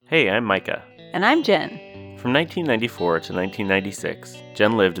Hey, I'm Micah. And I'm Jen. From 1994 to 1996,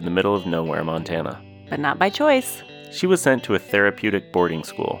 Jen lived in the middle of nowhere, Montana. But not by choice. She was sent to a therapeutic boarding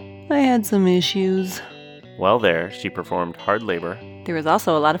school. I had some issues. While there, she performed hard labor. There was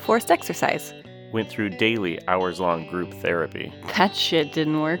also a lot of forced exercise. Went through daily, hours-long group therapy. That shit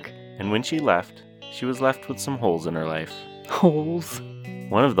didn't work. And when she left, she was left with some holes in her life. Holes.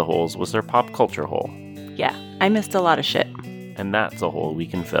 One of the holes was her pop culture hole. Yeah, I missed a lot of shit. And that's a hole we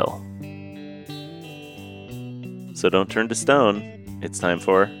can fill. So don't turn to stone. It's time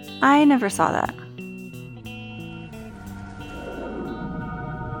for... I never saw that.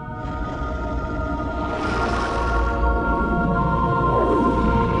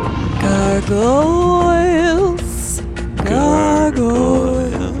 Gargoyles.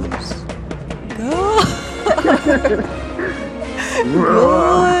 Gargoyles. Gargoyles.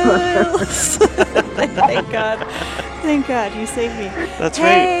 Thank God. Thank God, you saved me. That's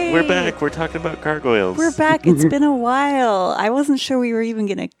right. We're back. We're talking about gargoyles. We're back. It's been a while. I wasn't sure we were even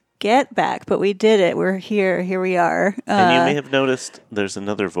going to get back, but we did it. We're here. Here we are. And you may have noticed there's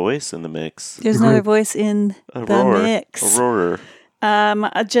another voice in the mix. There's another voice in the mix. A roarer.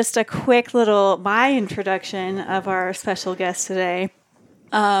 Just a quick little my introduction of our special guest today.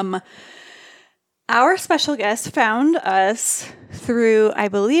 Our special guest found us through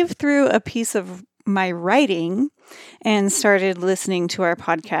a piece of my writing and started listening to our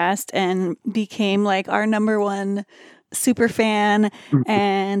podcast and became like our number one super fan.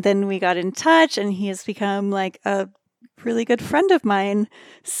 And then we got in touch and he has become like a really good friend of mine.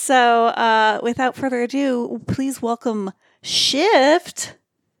 So without further ado, please welcome Shift.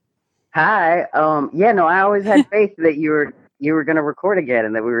 Hi. I always had faith that you were going to record again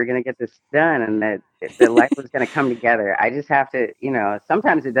and that we were going to get this done and that the life was going to come together. I just have to,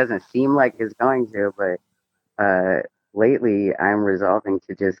 sometimes it doesn't seem like it's going to, but lately I'm resolving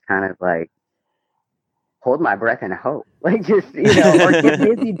to just kind of like hold my breath and hope, like just, or get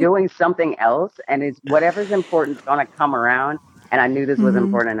busy doing something else. And it's whatever's important is going to come around. And I knew this was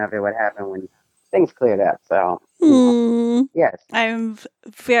important enough. It would happen when things cleared up. So yes,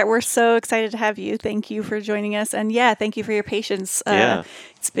 we're so excited to have you. Thank you for joining us. And thank you for your patience.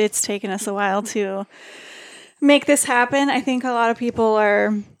 It's taken us a while to make this happen. I think a lot of people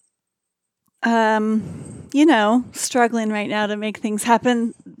are, struggling right now to make things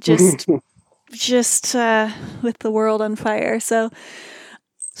happen just with the world on fire. So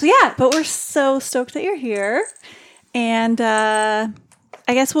but we're so stoked that you're here. And,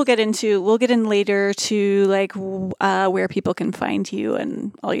 I guess we'll get in later to like where people can find you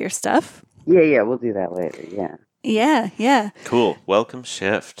and all your stuff. Yeah, we'll do that later. Yeah. Cool. Welcome,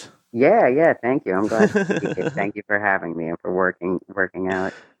 Shift. Yeah. Thank you. I'm glad to be here. Thank you for having me and for working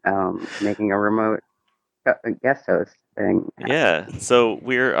out, making a remote guest host thing. Yeah. So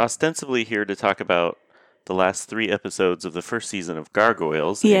we're ostensibly here to talk about the last 3 episodes of the first season of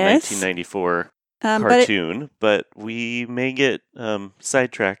Gargoyles, in 1994. Cartoon, but we may get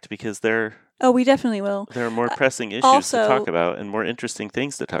sidetracked because we definitely will. There are more pressing issues to talk about and more interesting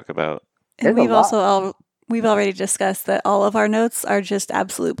things to talk about. And we've already discussed that all of our notes are just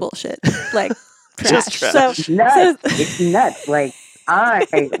absolute bullshit, like trash. Just trash. It's nuts. Like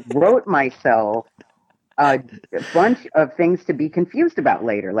I wrote myself a bunch of things to be confused about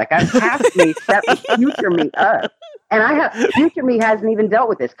later. Like I past me set future me up. And future me hasn't even dealt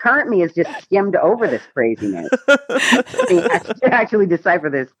with this. Current me has just skimmed over this craziness. I should actually decipher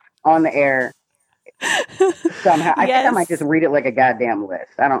this on the air somehow. I think I might just read it like a goddamn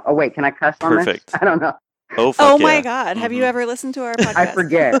list. Can I cuss on this? I don't know. Oh, my God. Have you ever listened to our podcast? I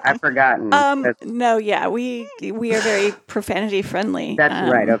forget. I've forgotten. No, we are very profanity friendly. That's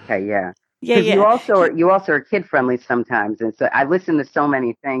right. Okay, yeah. Yeah. You also are kid friendly sometimes. And so I listen to so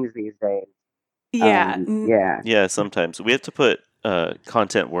many things these days. Yeah, sometimes. We have to put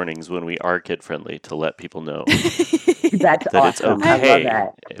content warnings when we are kid-friendly to let people know that awesome. It's okay I love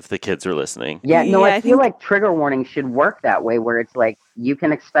that. If the kids are listening. I feel like trigger warnings should work that way, where it's like, you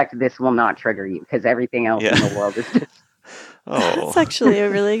can expect this will not trigger you, because everything else in the world is just... That's actually a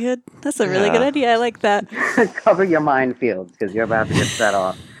really good idea. I like that. Cover your minefields, because you're about to get set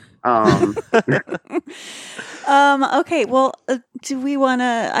off. Okay, well, do we want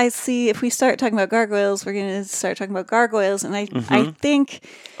to, I see if we start talking about gargoyles, we're going to start talking about gargoyles, and I think...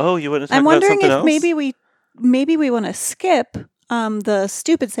 Oh, you want to talk I'm about wondering something if else? maybe we want to skip the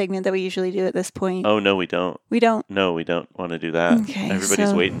stupid segment that we usually do at this point? Oh, no, we don't. We don't? No, we don't want to do that. Okay,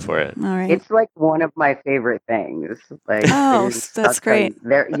 everybody's waiting for it. All right. It's like one of my favorite things. Like, that's great.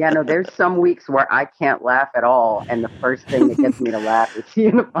 There's some weeks where I can't laugh at all, and the first thing that gets me to laugh is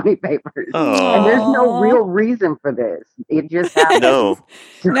seeing the funny papers. Oh. And there's no real reason for this. It just happens.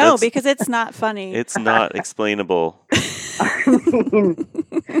 No, because it's not funny. It's not explainable.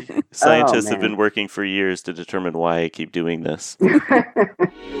 Scientists have been working for years to determine why I keep doing this. See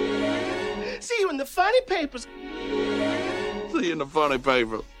you in the funny papers. See you in the funny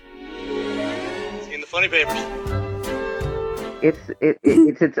papers. See you in the funny papers.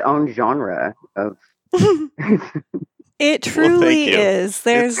 It's its own genre of. It truly is.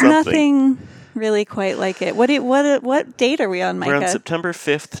 There's nothing really quite like it. What date are we on, Micah? We're on September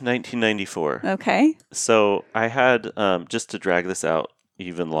 5th, 1994. Okay. So I had, just to drag this out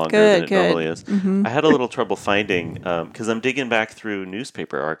even longer than it normally is, I had a little trouble finding, because I'm digging back through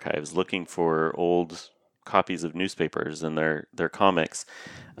newspaper archives looking for old copies of newspapers and their comics.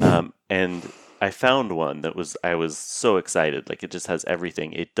 And I found one I was so excited. Like, it just has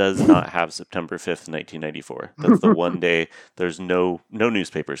everything. It does not have September 5th, 1994. That's the one day. There's no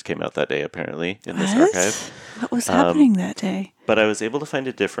newspapers came out that day, apparently, in this archive. What was happening that day? But I was able to find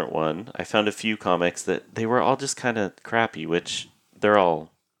a different one. I found a few comics that they were all just kind of crappy, which they're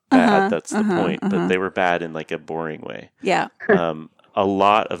all bad. That's the point. But they were bad in like a boring way. Yeah. A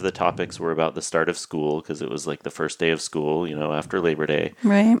lot of the topics were about the start of school because it was like the first day of school, after Labor Day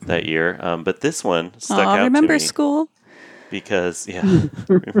that year. But this one stuck out to me. Remember school? Because,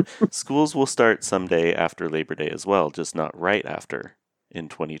 schools will start someday after Labor Day as well, just not right after in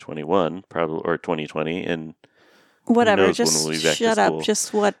 2021, probably, or 2020. And whatever, just shut up.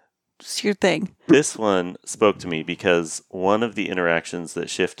 Just what's your thing? This one spoke to me because one of the interactions that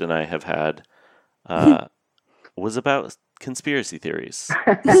Shift and I have had was about conspiracy theories.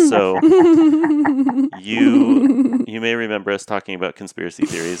 So you may remember us talking about conspiracy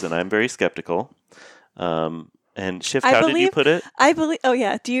theories, and I'm very skeptical. And Shift, how did you put it? Oh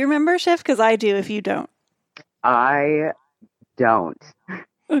yeah. Do you remember, Shift? Because I do. If you don't, I don't.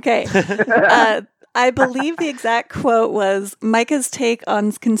 Okay. I believe the exact quote was, "Micah's take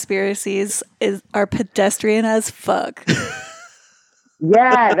on conspiracies are pedestrian as fuck."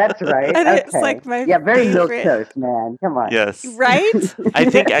 Yeah, that's right. Okay. It's like my very milquetoast, man. Come on. Yes. Right? I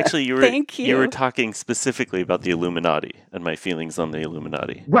think actually you were talking specifically about the Illuminati and my feelings on the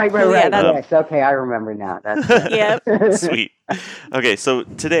Illuminati. Right. Yes. Okay, I remember now. That's Yep. Sweet. Okay, so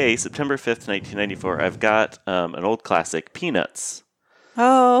today, September 5th, 1994, I've got an old classic, Peanuts.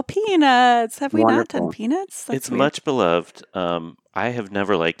 Oh, Peanuts. Have we not done Peanuts? It's weird. Much beloved. I have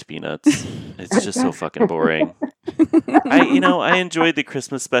never liked Peanuts. It's just so fucking boring. I enjoyed the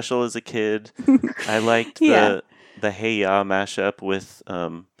Christmas special as a kid. I liked the Hey Ya mashup with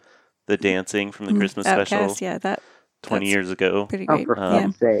the dancing from the Christmas special. Yeah, that 20 years ago. Pretty great. For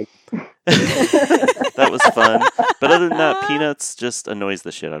fuck's sake. That was fun. But other than that, Peanuts just annoys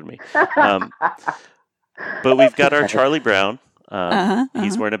the shit out of me. But we've got our Charlie Brown.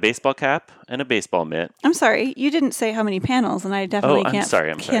 He's wearing a baseball cap and a baseball mitt. I'm sorry, you didn't say how many panels, and I definitely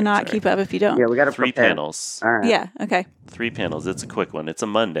cannot keep up if you don't. Yeah, we got to 3 panels. All right. Yeah, okay. 3 panels. It's a quick one. It's a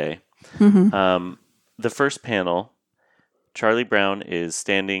Monday. Mm-hmm. The first panel, Charlie Brown is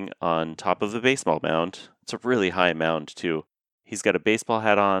standing on top of a baseball mound. It's a really high mound, too. He's got a baseball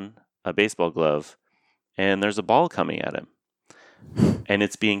hat on, a baseball glove, and there's a ball coming at him. And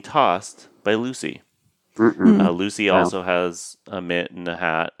it's being tossed by Lucy. Lucy also has a mitt and a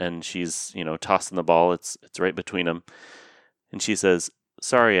hat, and she's, tossing the ball. It's right between them. And she says,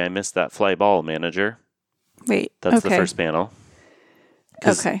 "Sorry, I missed that fly ball, manager." Wait, that's the first panel.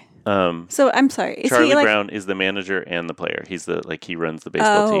 Okay. So I'm sorry. Charlie Brown is the manager and the player. He's he runs the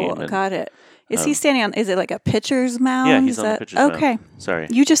baseball team. Oh, got it. Is he standing on? Is it like a pitcher's mound? Yeah, he's on the pitcher's mound. Okay. Sorry.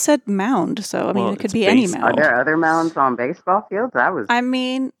 You just said mound, so it could be any mound. Are there other mounds on baseball fields?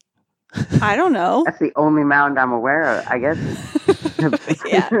 I don't know. That's the only mound I'm aware of, I guess.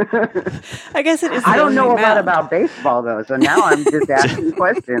 Yeah. I guess it is. I don't know a lot about baseball, though, so now I'm just asking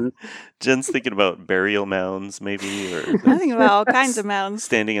questions. Jen's thinking about burial mounds, maybe. Or I'm thinking about all kinds of mounds.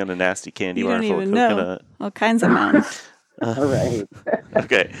 Standing on a nasty candy bar full of coconut. All kinds of mounds. All right.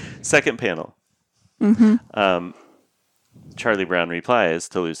 Okay, second panel. Mm-hmm. Charlie Brown replies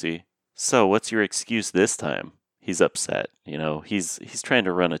to Lucy, "So, what's your excuse this time?" He's upset. He's trying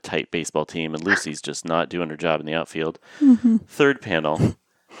to run a tight baseball team, and Lucy's just not doing her job in the outfield. Mm-hmm. Third panel,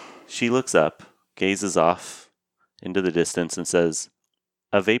 she looks up, gazes off into the distance, and says,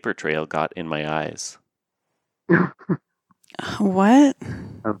 "A vapor trail got in my eyes." What?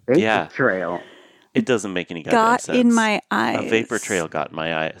 A vapor trail? It doesn't make any goddamn sense. Got in my eyes. A vapor trail got in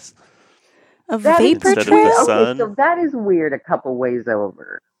my eyes. A vapor trail? Of the sun. Okay, so that is weird a couple ways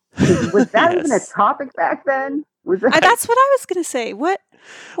over. Was that even a topic back then? Was that... That's what I was going to say. What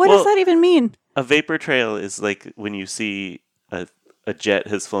does that even mean? A vapor trail is like when you see a jet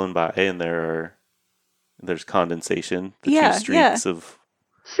has flown by and there's condensation. The two streaks of...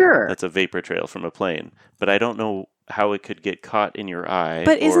 Sure. That's a vapor trail from a plane. But I don't know how it could get caught in your eye.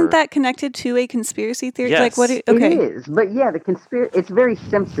 But isn't that connected to a conspiracy theory? Yes. Like what? It is. But yeah, it's very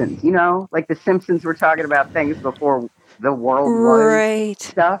Simpsons, you know? Like the Simpsons were talking about things before the world was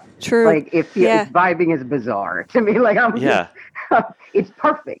stuff. True. Like it's vibing is bizarre to me. Like it's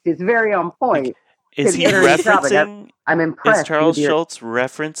perfect. It's very on point. Is he referencing? I'm impressed. Is Charles Schultz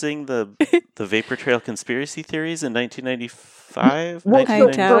referencing the vapor trail conspiracy theories in 1995? Well, I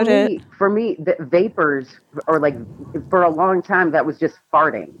doubt it. For me, the vapors, or like for a long time, that was just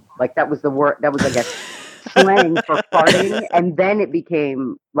farting. Like that was the word. That was like a slang for farting, and then it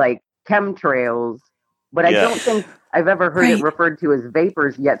became like chemtrails. But I don't think I've ever heard it referred to as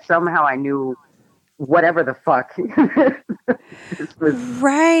vapors. Yet somehow I knew whatever the fuck this was.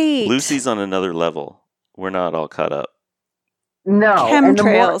 Right. Lucy's on another level. We're not all caught up. No.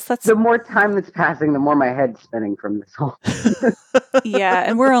 Chemtrails. The more time that's passing, the more my head's spinning from this whole. Yeah,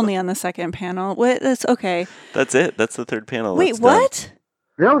 and we're only on the second panel. That's okay. That's it. That's the third panel. Wait, what?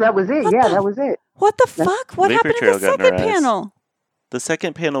 No, that was it. That was it. What the fuck? What happened in the second panel? The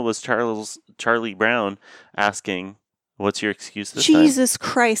second panel was Charlie Brown asking, "What's your excuse this time?" Jesus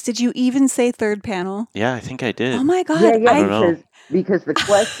Christ! Did you even say third panel? Yeah, I think I did. Oh my God! Yeah, I don't know. Because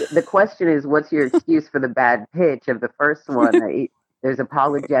the question is, what's your excuse for the bad pitch of the first one? There's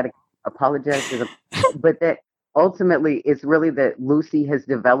apologetic, but that ultimately it's really that Lucy has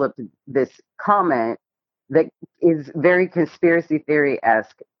developed this comment that is very conspiracy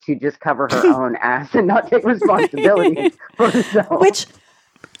theory-esque to just cover her own ass and not take responsibility for herself.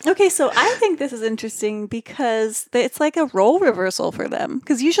 Okay, so I think this is interesting because it's like a role reversal for them.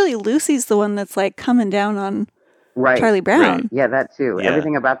 Because usually Lucy's the one that's like coming down on Charlie Brown. Right. Yeah, that too. Yeah.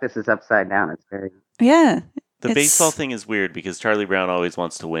 Everything about this is upside down. It's very... Yeah. The baseball thing is weird because Charlie Brown always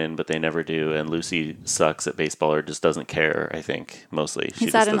wants to win, but they never do. And Lucy sucks at baseball or just doesn't care, I think, mostly.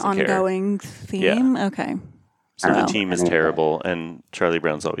 Is that an ongoing theme? Yeah. Okay. So the team is terrible, and Charlie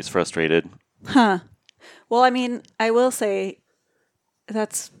Brown's always frustrated. Huh. Well, I mean, I will say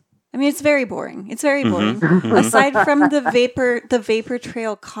it's very boring. It's very boring. Mm-hmm. Aside from the vapor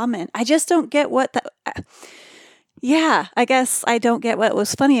trail comment, I just don't get what that... Yeah, I guess I don't get what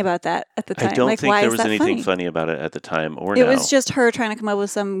was funny about that at the time. I don't think why there was anything funny about it at the time or now. It was just her trying to come up with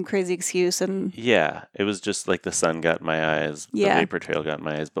some crazy excuse. And yeah, it was just like the sun got in my eyes, the vapor trail got in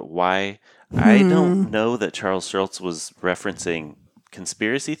my eyes. But why? I don't know that Charles Schultz was referencing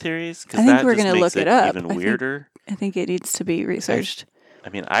conspiracy theories because that we're just gonna makes look it up. even weirder. I think it needs to be researched.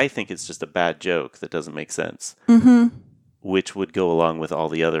 I think it's just a bad joke that doesn't make sense, which would go along with all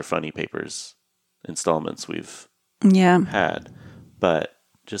the other Funny Papers installments we've had. But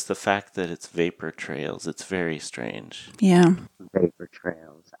just the fact that it's vapor trails, it's very strange. Yeah. Vapor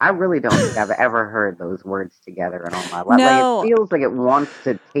trails. I really don't think I've ever heard those words together in all my life. No. Like, it feels like it wants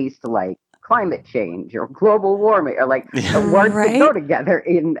to taste like climate change or global warming or like words that go together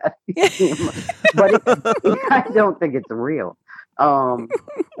in a theme. But I don't think it's real.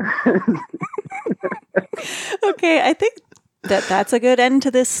 Okay, I think that's a good end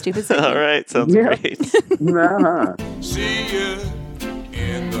to this stupid segment. All right, sounds great. See you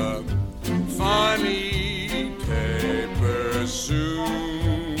in the Funny Papers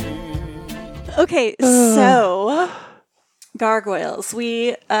soon. Okay, so Gargoyles.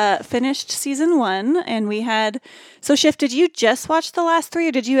 We finished season 1, and we had... So, Schiff, did you just watch the last 3,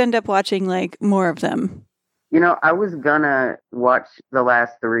 or did you end up watching, like, more of them? You know, I was gonna watch the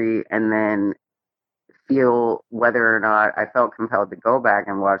last 3 and then feel whether or not I felt compelled to go back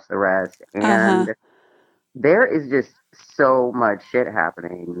and watch the rest. And there is just so much shit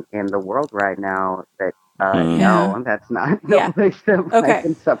happening in the world right now that, no, that's not the place that my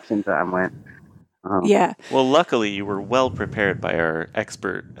consumption time went. Well, luckily, you were well prepared by our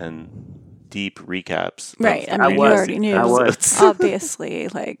expert and deep recaps. Right. I mean, you already knew. Obviously,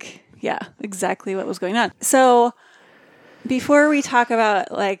 like, exactly what was going on. So, before we talk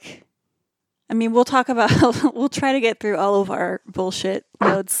about, like, we'll talk about, we'll try to get through all of our bullshit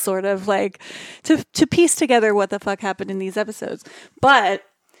notes, sort of, like, to piece together what the fuck happened in these episodes. But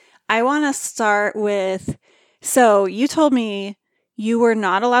I want to start with, so you told me you were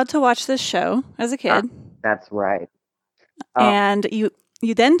not allowed to watch this show as a kid. That's right. And you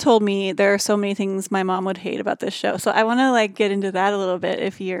then told me there are so many things my mom would hate about this show. So I want to, like, get into that a little bit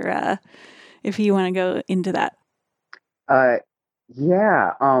if you're if you want to go into that.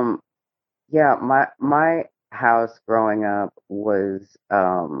 Yeah. My house growing up was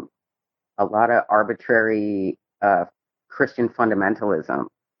a lot of arbitrary Christian fundamentalism.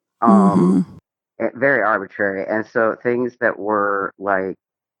 Very arbitrary, and so things that were like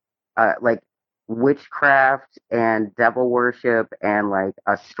witchcraft and devil worship and like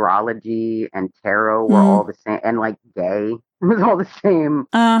astrology and tarot were all the same, and like gay was all the same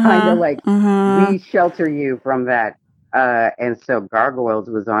kind of like we shelter you from that. And so Gargoyles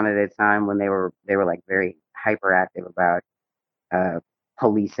was on at a time when they were like very hyperactive about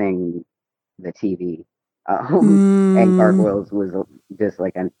policing the TV. And Gargoyles was just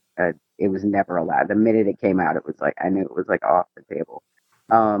like it was never allowed. The minute it came out, it was like I knew it was like off the table.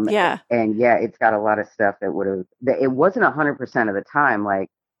 And it's got a lot of stuff that it wasn't 100% of the time. Like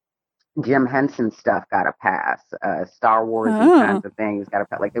Jim Henson stuff got a pass. Star Wars and kinds of things got a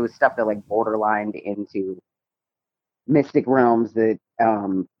pass. Like there was stuff that like borderlined into mystic realms that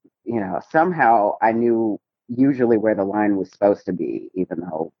somehow I knew usually where the line was supposed to be, even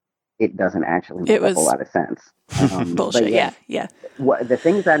though it doesn't actually make a whole lot of sense. Bullshit. Yeah. The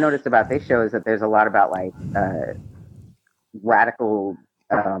things I noticed about this show is that there's a lot about like radical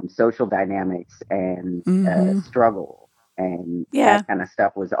social dynamics and struggle, and that kind of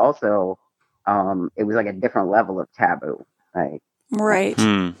stuff was also it was like a different level of taboo, like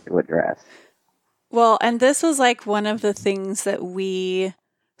to address. Well, and this was like one of the things that we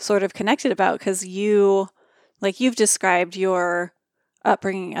sort of connected about, because you've described your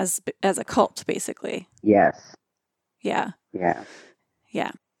upbringing as a cult, basically. Yes. Yeah. Yeah.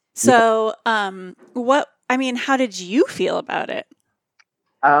 Yeah. So, how did you feel about it?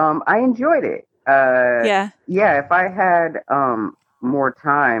 I enjoyed it. Yeah, if I had more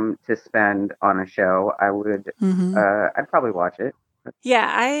time to spend on a show, I would. I'd probably watch it.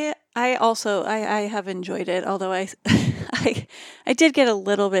 Yeah, I also have enjoyed it, although I did get a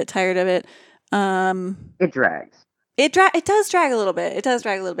little bit tired of it. It drags. It does drag a little bit.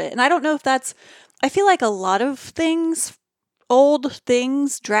 And I don't know if that's. I feel like a lot of things, old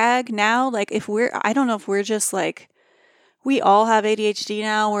things, drag now. Like I don't know if we're just like. We all have ADHD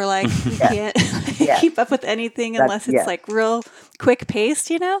now. We're like, we can't keep up with anything unless it's like real quick paced,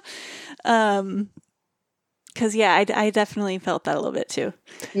 Because I definitely felt that a little bit too.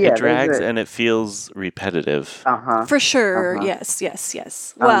 Yeah, it drags and it feels repetitive. For sure.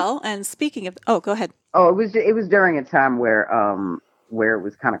 Yes. Well, and speaking of, go ahead. Oh, it was during a time where it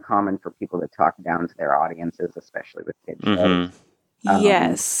was kind of common for people to talk down to their audiences, especially with kids shows.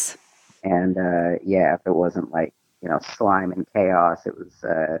 Yes. And if it wasn't like slime and chaos, it was.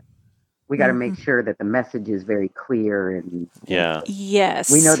 We got to make sure that the message is very clear and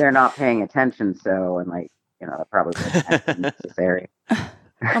yes, we know they're not paying attention. So that probably wasn't necessary.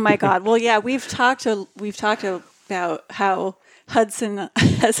 Oh my God! Well, yeah, we've talked about how Hudson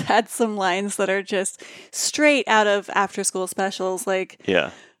has had some lines that are just straight out of after school specials. Like,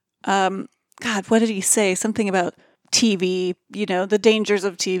 God, what did he say? Something about TV. The dangers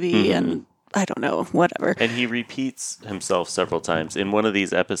of TV and. I don't know, whatever. And he repeats himself several times. In one of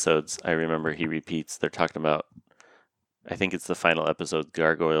these episodes, I remember he repeats, they're talking about, I think it's the final episode,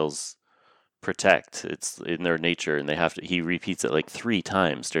 gargoyles protect. It's in their nature, and he repeats it like 3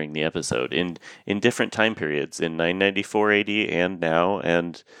 times during the episode in different time periods, in 994 AD and now,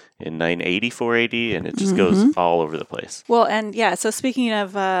 and in 984 AD, and it just goes all over the place. Well, and so speaking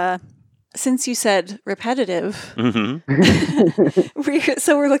of... since you said repetitive, we're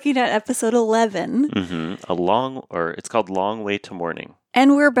looking at episode 11. It's called Long Way to Morning.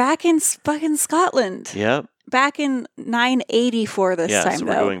 And we're back in fucking Scotland. Yep. Back in 984 this time, so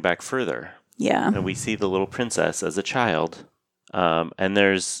we're going back further. Yeah. And we see the little princess as a child. And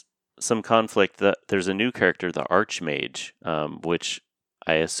there's some conflict. There's a new character, the Archmage, which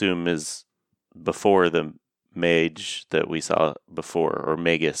I assume is before the mage that we saw before, or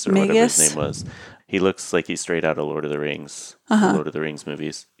Magus, or whatever his name was. He looks like he's straight out of Lord of the Rings, the Lord of the Rings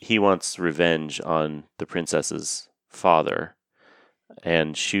movies. He wants revenge on the princess's father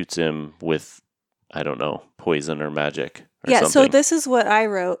and shoots him with, I don't know, poison or magic or something. So this is what I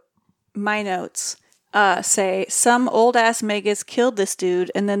wrote. My notes say, some old-ass Magus killed this dude,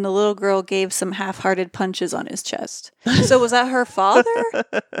 and then the little girl gave some half-hearted punches on his chest. So was that her father?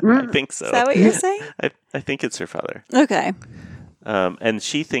 I think so. Is that what you're saying? I think it's her father. Okay. And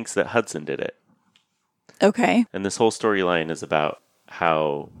she thinks that Hudson did it. Okay. And this whole storyline is about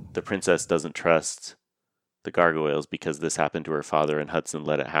how the princess doesn't trust the gargoyles because this happened to her father and Hudson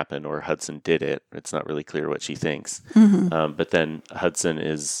let it happen, or Hudson did it. It's not really clear what she thinks. But then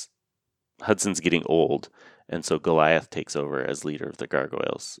Hudson's getting old, And so Goliath takes over as leader of the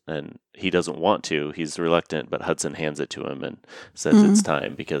gargoyles. And he doesn't want to. He's reluctant, but Hudson hands it to him and says it's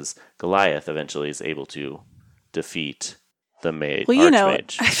time because Goliath eventually is able to defeat the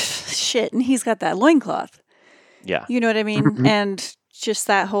Archmage. Shit, and he's got that loincloth. Yeah. You know what I mean? And just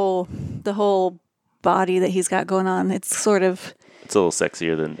the whole body that he's got going on, it's sort of... It's a little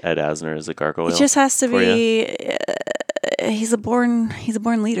sexier than Ed Asner as a gargoyle. It just has to be... he's a born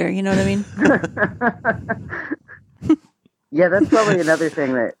leader, you know what I mean? Yeah, that's probably another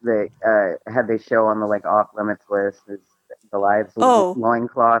thing that had they show on the off limits list is Goliath's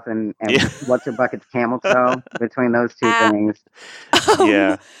loincloth and What's Your Bucket's camel toe between those two things.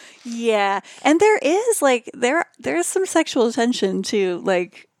 Yeah. Yeah. And there is there's some sexual tension too,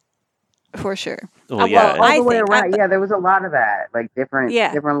 for sure. Oh, yeah. All the way around. Yeah, there was a lot of that,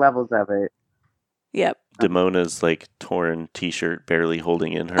 different levels of it. Yep. Damona's torn t-shirt barely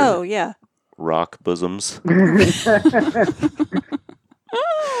holding in her rock bosoms.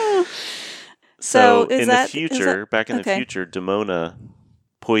 So in the future, Damona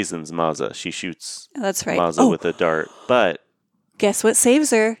poisons Maza. She shoots Maza with a dart. But guess what saves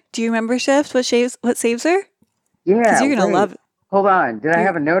her? Do you remember, Chef? What saves her? Yeah. Because you're going to love it. Hold on. Did I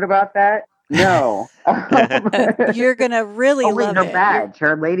have a note about that? No. You're going to really love her it. Badge,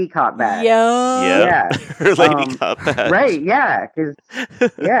 her lady cop badge. Yeah. Her lady cop badge. Right, yeah.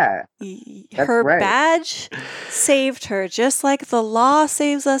 Her badge saved her, just like the law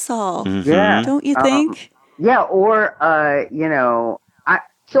saves us all. Mm-hmm. Yeah. Don't you think? Yeah, or,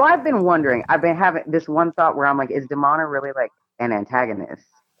 so I've been wondering, I've been having this one thought where I'm like, is Damona really an antagonist?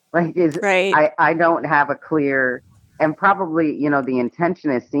 Right. I don't have a clear... And probably, the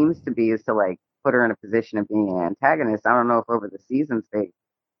intention seems to be is to put her in a position of being an antagonist. I don't know if over the seasons they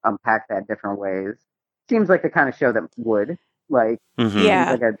unpack that different ways. Seems like the kind of show that would a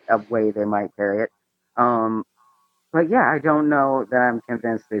way they might carry it. But yeah, I don't know that I'm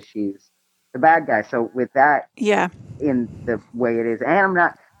convinced that she's the bad guy. So with that, in the way it is, and I'm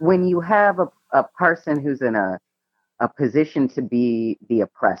not. When you have a person who's in a position to be the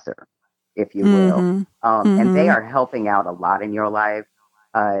oppressor, if you will, and they are helping out a lot in your life,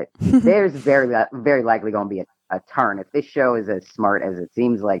 there's very likely going to be a turn. If this show is as smart as it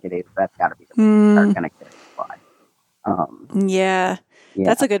seems like it is, that's got to be the way going to carry the plot. Yeah,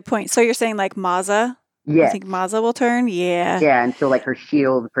 that's a good point. So you're saying Maza? Yeah. You think Maza will turn? Yeah. Yeah, and so her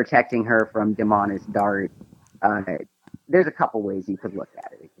shield protecting her from Damona's dart. There's a couple ways you could look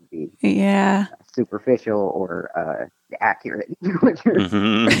at it. It could be superficial or accurate, which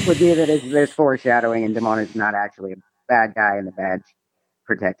would be that there's foreshadowing and Damona's not actually a bad guy and the badge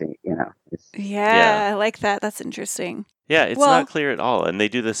protecting it, I like that. That's interesting. Yeah, it's not clear at all. And they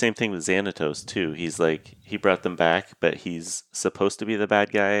do the same thing with Xanatos too. He's he brought them back, but he's supposed to be the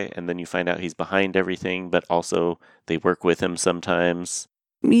bad guy, and then you find out he's behind everything, but also they work with him sometimes.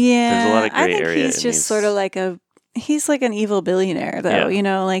 Yeah. There's a lot of gray I think area. He's just sort of he's an evil billionaire, though.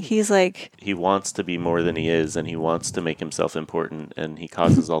 He's he wants to be more than he is, and he wants to make himself important, and he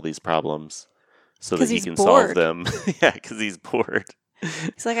causes all these problems so that he can solve them. Yeah, because he's bored.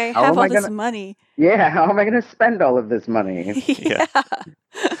 He's I have all this money. Yeah, how am I going to spend all of this money? Yeah.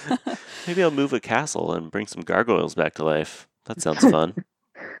 Maybe I'll move a castle and bring some gargoyles back to life. That sounds fun.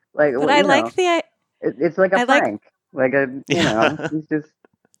 I like the... It's like a prank. He's just...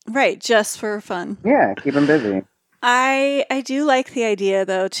 Right, just for fun. Yeah, keep him busy. I do like the idea,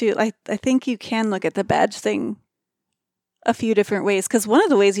 though, too. I think you can look at the badge thing a few different ways. Because one of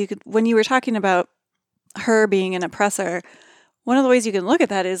the ways you could... When you were talking about her being an oppressor... One of the ways you can look at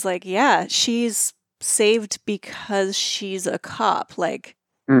that is she's saved because she's a cop. We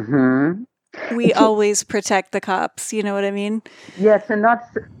always protect the cops. You know what I mean? Yeah, to not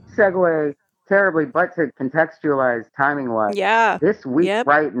segue terribly, but to contextualize timing-wise. Yeah. This week,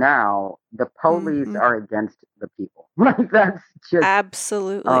 right now, the police are against the people. That's just...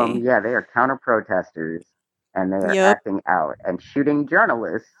 Absolutely. They are counter-protesters. And they are acting out and shooting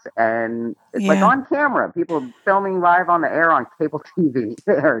journalists, and it's on camera. People filming live on the air on cable TV.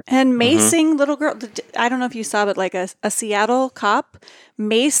 And macing little girl. I don't know if you saw, but a Seattle cop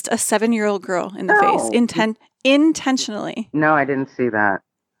maced a 7-year-old girl in the face intentionally. No, I didn't see that.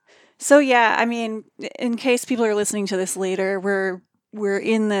 So yeah, I mean, in case people are listening to this later, we're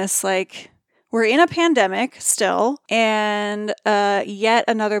in this we're in a pandemic still, and yet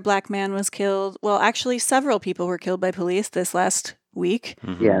another black man was killed. Well, actually, several people were killed by police this last week.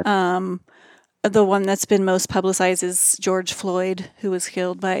 Mm-hmm. Yeah. The one that's been most publicized is George Floyd, who was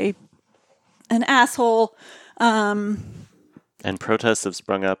killed by an asshole. And protests have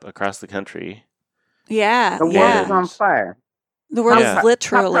sprung up across the country. Yeah. The world is on fire. The world is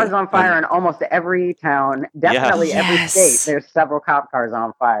literally... Cop cars on fire in almost every town. Definitely every state. There's several cop cars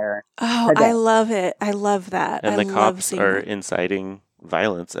on fire. Oh, today. I love it. I love that. And the cops are inciting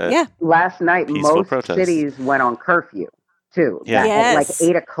violence at last night, most protests. Cities went on curfew, too. Yeah. At like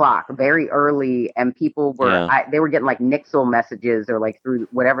 8 o'clock, very early, and people were... they were getting like Nixle messages or like through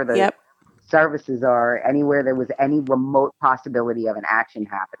whatever the services are, anywhere there was any remote possibility of an action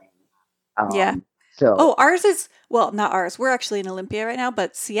happening. So, ours is, well, not ours. We're actually in Olympia right now,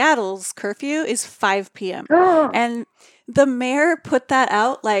 but Seattle's curfew is 5 p.m. And the mayor put that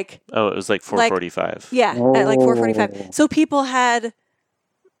out like... Oh, it was like 4:45. At like 4:45. So people had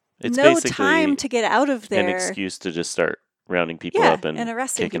no time to get out of there. An excuse to just start rounding people up and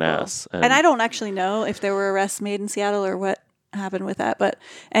arresting kicking people. Ass. And I don't actually know if there were arrests made in Seattle or what happened with that. But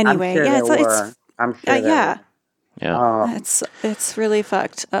anyway, I'm sure there were. Yeah. It's really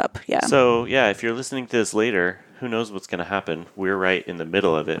fucked up. Yeah. So, if you're listening to this later, who knows what's going to happen? We're right in the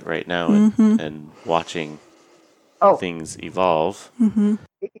middle of it right now and watching things evolve. Mm-hmm.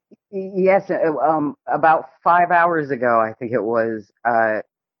 Yes. About 5 hours ago, I think it was,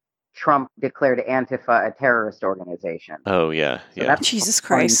 Trump declared Antifa a terrorist organization. Oh, yeah. So that's Jesus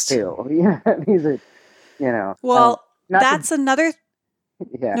Christ. Too. Yeah. These are, Well, that's another...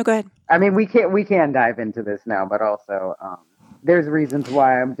 Yeah. No, go ahead. I mean, we can dive into this now, but also there's reasons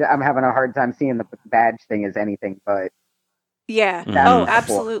why I'm having a hard time seeing the badge thing as anything but. Yeah. Mm-hmm. Oh,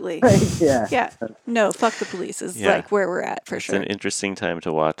 absolutely. Yeah. No, fuck the police is like where we're at for sure. It's an interesting time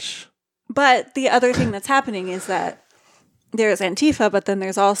to watch. But the other thing that's happening is that there's Antifa, but then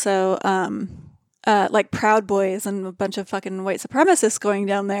there's also like Proud Boys and a bunch of fucking white supremacists going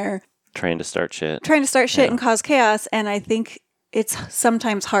down there. Trying to start shit and cause chaos. And I think it's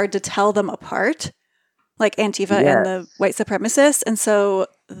sometimes hard to tell them apart, like Antifa and the white supremacists. And so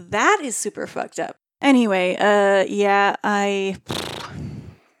that is super fucked up. Anyway,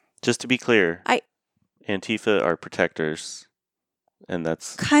 Just to be clear, Antifa are protectors, and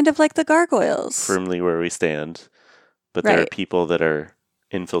that's... kind of like the gargoyles. Firmly where we stand. But there are people that are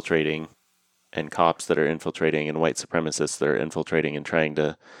infiltrating, and cops that are infiltrating, and white supremacists that are infiltrating and trying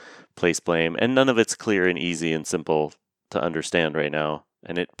to place blame. And none of it's clear and easy and simple to understand right now,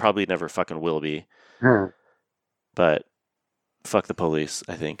 and it probably never fucking will be. But fuck the police,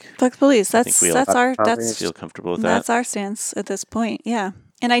 I think. Fuck the police. That's feel comfortable with that. That's our stance at this point. Yeah,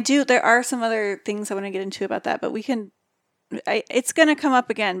 and there are some other things I want to get into about that, but we can. It's going to come up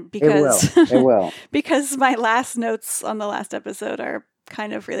again because it will. Because my last notes on the last episode are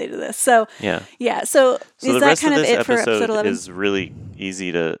kind of related to this. So So is that kind of it for episode 11? Is really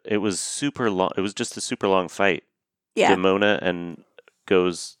easy to. It was super long. It was just a super long fight. Yeah. Demona and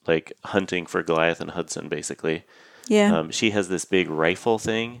goes like hunting for Goliath and Hudson, basically. Yeah. She has this big rifle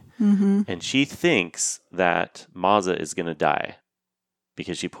thing, and she thinks that Maza is going to die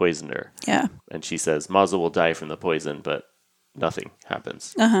because she poisoned her. Yeah. And she says Maza will die from the poison, but nothing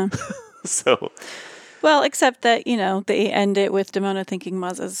happens. So. Well, except that, they end it with Demona thinking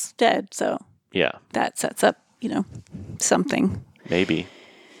Maza's dead. So. Yeah. That sets up, something. Maybe.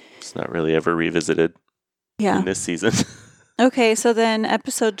 It's not really ever revisited. In this season. Okay, so then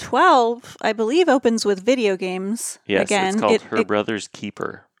episode 12, I believe, opens with video games. Yes, again. It's called Her Brother's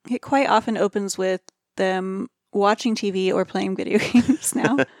Keeper. It quite often opens with them watching TV or playing video games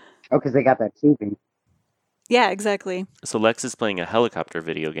now. Because they got that TV. Yeah, exactly. So Lex is playing a helicopter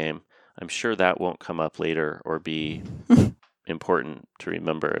video game. I'm sure that won't come up later or be important to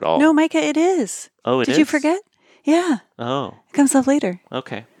remember at all. No, Micah, it is. Oh, it is? Did you forget? Yeah. Oh. It comes up later.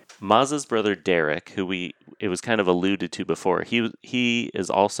 Okay. Maza's brother Derek, who it was kind of alluded to before, he is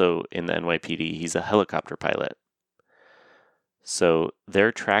also in the NYPD. He's a helicopter pilot. So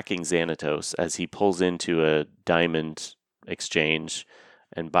they're tracking Xanatos as he pulls into a diamond exchange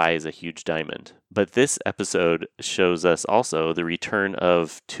and buys a huge diamond. But this episode shows us also the return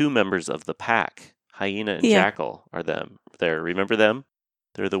of two members of the pack. Hyena and Jackal are them. Remember them?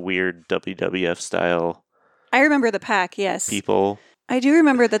 They're the weird WWF style. I remember the pack, yes. People. I do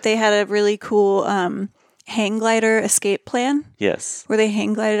remember that they had a really cool hang glider escape plan. Yes. Where they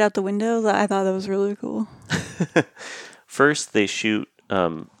hang glided out the window. I thought that was really cool. First, they shoot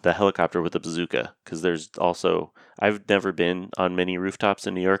the helicopter with a bazooka because there's also... I've never been on many rooftops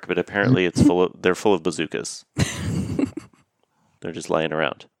in New York, but apparently they're full of bazookas. They're just lying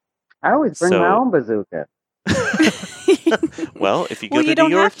around. I always bring my own bazooka. Well, if you go to New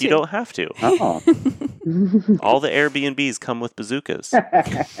York, you don't have to. Oh. All the Airbnbs come with bazookas.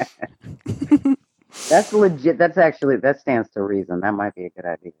 That's legit. That stands to reason. That might be a good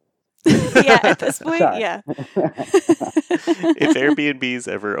idea. Yeah, at this point, Sorry. yeah. If Airbnbs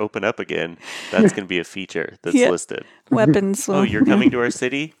ever open up again, that's going to be a feature that's listed. Weapons. Oh, you're coming to our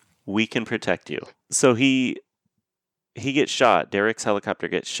city? We can protect you. So he gets shot. Derek's helicopter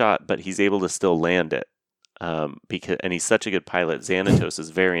gets shot, but he's able to still land it. And he's such a good pilot. Xanatos is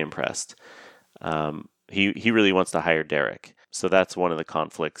very impressed. He really wants to hire Derek. So that's one of the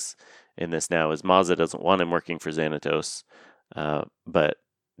conflicts in this now is Maza doesn't want him working for Xanatos, but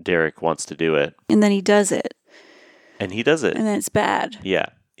Derek wants to do it. And then he does it. And he does it. And then it's bad. Yeah.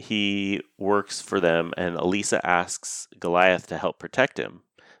 He works for them, and Elisa asks Goliath to help protect him.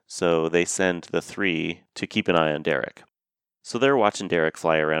 So they send the three to keep an eye on Derek. So they're watching Derek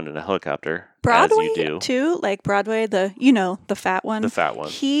fly around in a helicopter, Broadway, as you do. Too, like Broadway, the fat one. The fat one.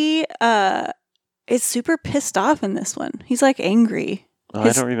 He is super pissed off in this one. He's like angry. Oh,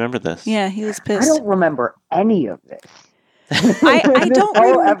 I don't remember this. Yeah, he was pissed. I don't remember any of this. I this don't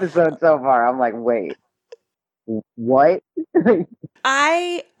whole remember. episode so far. I'm like, wait, what?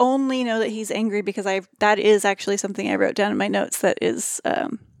 I only know that he's angry because that is actually something I wrote down in my notes that is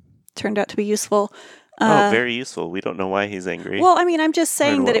turned out to be useful. Very useful. We don't know why he's angry. Well, I mean, I'm just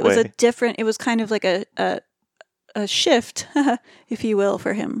saying that it was way? it was kind of like a shift, if you will,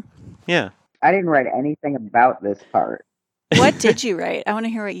 for him. Yeah. I didn't write anything about this part. What did you write? I want to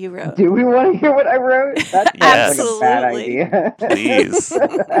hear what you wrote. Do we want to hear what I wrote? That Yes. sounds like a bad idea. Please.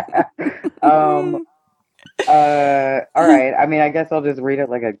 All right. I mean, I guess I'll just read it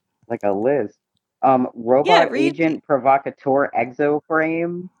like a list. Robot agent provocateur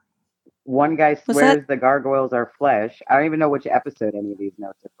exoframe. One guy swears the gargoyles are flesh. I don't even know which episode any of these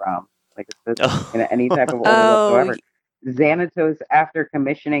notes are from. Like it's in any type of order whatsoever. Xanatos, after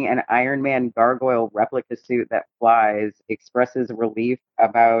commissioning an Iron Man gargoyle replica suit that flies, expresses relief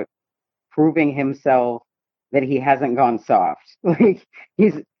about proving himself that he hasn't gone soft. Like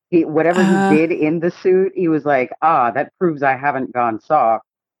whatever he did in the suit, he was like, that proves I haven't gone soft,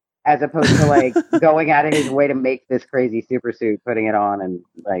 as opposed to like going out of his way to make this crazy super suit, putting it on, and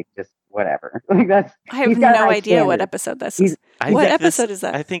like just whatever. Like that's. I have no idea what episode this is. What episode is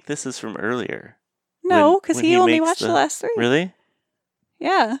that? I think this is from earlier. No, because he only watched the last 3. Really?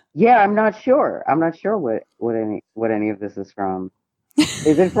 Yeah. Yeah, I'm not sure. I'm not sure what any of this is from.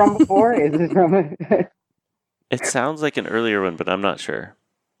 Is it from before? Is it from? It sounds like an earlier one, but I'm not sure.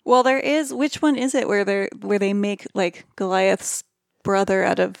 Well, there is. Which one is it where they make like Goliath's brother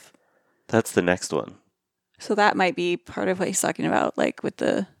out of? That's the next one. So that might be part of what he's talking about, like with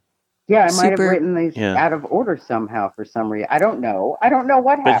the. Yeah, I might have written these out of order somehow for some reason. I don't know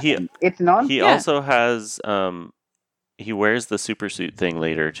what happened. It's nonsense. He also has he wears the super suit thing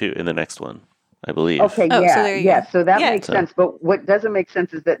later too in the next one, I believe. Okay, so that makes sense. But what doesn't make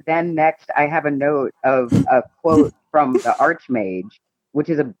sense is that then next I have a note of a quote from the Archmage, which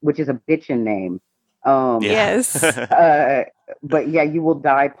is a bitchin' name. Yes. But yeah, you will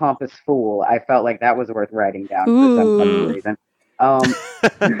die, pompous fool. I felt like that was worth writing down for some fucking reason.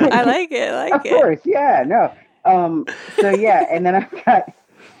 I like it. Of course, yeah, no. So yeah, and then I've got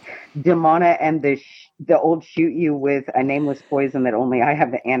Demona and the old shoot you with a nameless poison that only I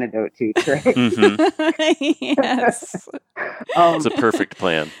have the antidote to. Trick. Yes, it's a perfect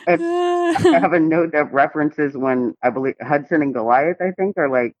plan. I have a note that references when I believe Hudson and Goliath, I think, are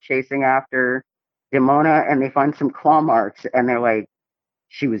like chasing after Demona, and they find some claw marks, and they're like,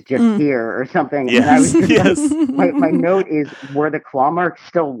 she was just here or something. Yes. And I was just like, my note is, were the claw marks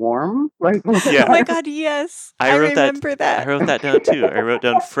still warm? Like, yeah. Oh my God, yes. I remember that. I wrote that down too. I wrote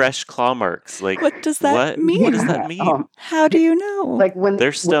down fresh claw marks. Like, what does that mean? What does that mean? How do you know? Like when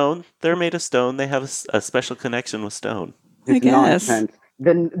they're stone, they're made of stone. They have a special connection with stone. I guess. Nonsense.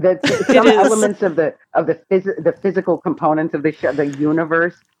 Some elements of the physical components of the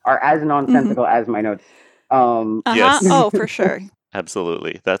universe are as nonsensical as my notes. Yes. Oh, for sure.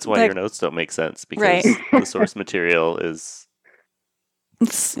 Absolutely. That's why your notes don't make sense, because the source material is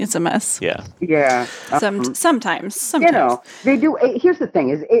it's a mess. Yeah. Yeah. Sometimes. You know, they do. Here's the thing: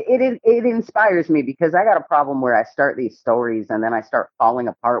 is it inspires me because I got a problem where I start these stories and then I start falling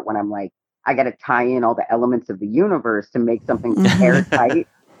apart when I'm like, I got to tie in all the elements of the universe to make something airtight.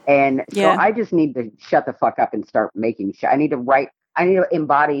 And so I just need to shut the fuck up and start making shit. I need to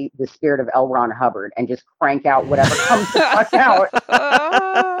embody the spirit of L. Ron Hubbard and just crank out whatever comes the fuck out.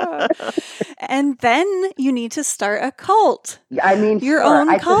 And then you need to start a cult. I mean, your own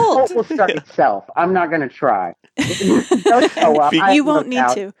cult. The cult will start itself. I'm not going to try. Don't show up. You won't need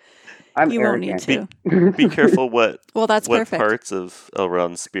to. You won't need to. Be careful what perfect. Parts of L.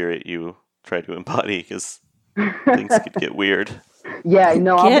 Ron's spirit you try to embody, because things could get weird. Yeah,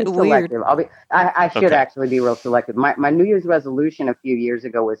 no, I'll Get be weird. selective. I should actually be real selective. My New Year's resolution a few years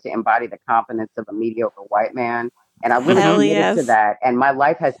ago was to embody the confidence of a mediocre white man. And I really committed to that. And my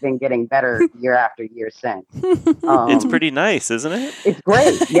life has been getting better year after year since. It's pretty nice, isn't it? It's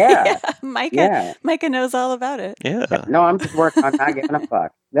great. Yeah. Micah knows all about it. Yeah. No, I'm just working on not giving a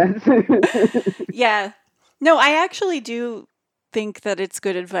fuck. Yeah. No, I actually do think that it's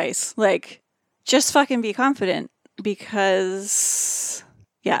good advice. Like, just fucking be confident because,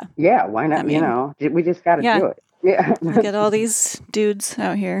 Yeah, why not? We just got to do it. Yeah. Look at all these dudes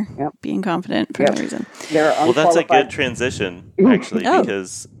out here being confident for no reason. Well, that's a good transition, actually,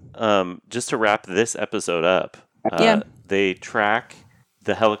 because just to wrap this episode up, they track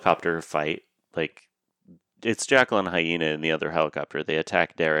the helicopter fight. Like, it's Jackal and Hyena in the other helicopter. They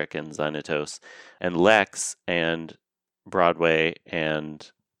attack Derek and Xanatos, and Lex and Broadway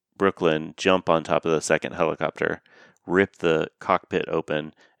and Brooklyn jump on top of the second helicopter, rip the cockpit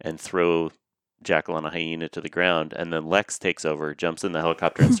open, and throw Jackal and a Hyena to the ground, and then Lex takes over, jumps in the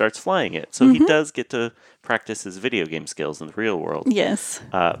helicopter, and starts flying it. So he does get to practice his video game skills in the real world. Yes.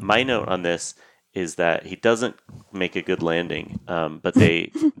 My note on this is that he doesn't make a good landing, but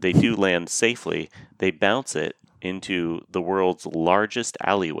they do land safely. They bounce it into the world's largest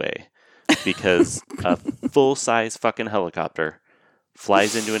alleyway because a full-size fucking helicopter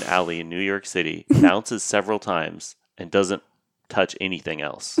flies into an alley in New York City, bounces several times, and doesn't touch anything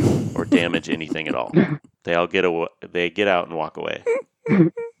else or damage anything at all. They all get out and walk away.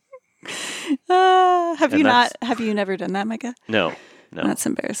 Have you never done that, Micah? No. That's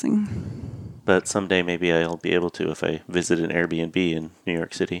embarrassing. But someday maybe I'll be able to if I visit an Airbnb in New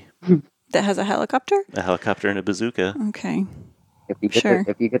York City. That has a helicopter? A helicopter and a bazooka. Okay. If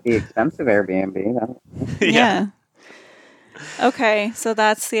you get the expensive Airbnb. Yeah. Okay, so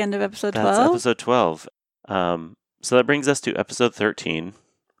that's the end of episode 12? That's episode 12. So that brings us to episode 13.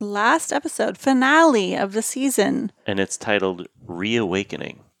 Last episode, finale of the season. And it's titled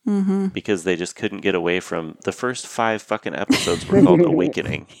Reawakening. Mm-hmm. Because they just couldn't get away from... The first 5 fucking episodes were called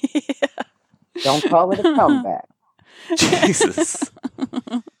Awakening. Don't call it a comeback. Jesus.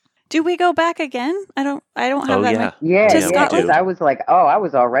 Do we go back again? I don't have that. Yeah, Scotland? I was like, I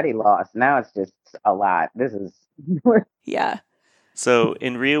was already lost. Now it's just a lot. This is... Yeah. So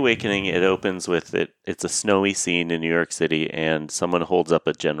in Reawakening, it opens with it's a snowy scene in New York City, and someone holds up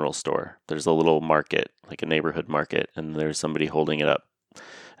a general store. There's a little market, like a neighborhood market, and there's somebody holding it up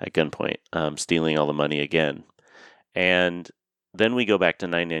at gunpoint, stealing all the money again. And then we go back to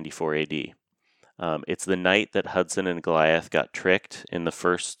 994 AD. It's the night that Hudson and Goliath got tricked in the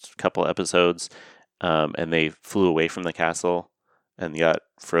first couple episodes, and they flew away from the castle and got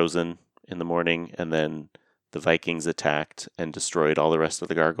frozen in the morning, and then the Vikings attacked and destroyed all the rest of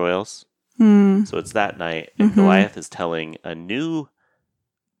the gargoyles. So it's that night, and Goliath is telling a new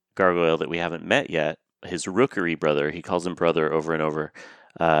gargoyle that we haven't met yet, his rookery brother, he calls him brother over and over,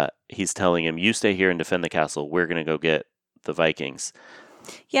 he's telling him, you stay here and defend the castle, we're going to go get the Vikings.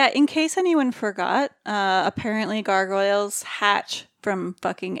 Yeah, in case anyone forgot, apparently gargoyles hatch from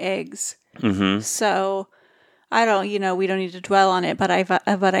fucking eggs. Mm-hmm. So, we don't need to dwell on it, but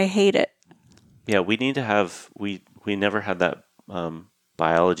I hate it. Yeah, we need to have, we never had that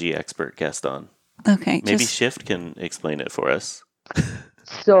biology expert guest on. Okay. Maybe Shift can explain it for us.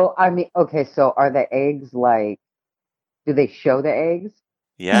 So, so are the eggs like, do they show the eggs?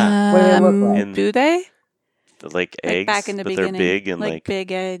 Yeah. What do they look like? Do they? Like eggs, back in the beginning, they're big and like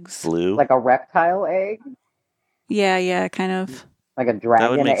big eggs. Blue. Like a reptile egg? Yeah, kind of. Like a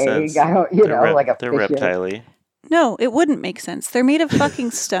dragon egg? Sense. I don't, like a they're fish reptile-y. Egg. No, it wouldn't make sense. They're made of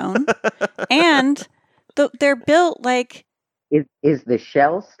fucking stone. And they're built like... Is the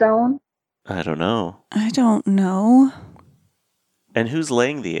shell stone? I don't know. And who's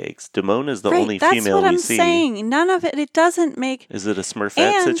laying the eggs? Damone is the only female we see. That's what I'm saying. None of it doesn't make... Is it a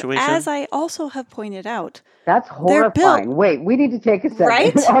Smurfette situation? As I also have pointed out... That's horrifying. Wait, we need to take a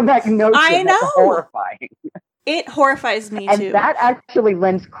second on that notion. I know. That's horrifying. It horrifies me, too. And that actually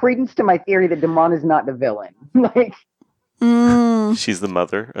lends credence to my theory that Damone is not the villain. She's the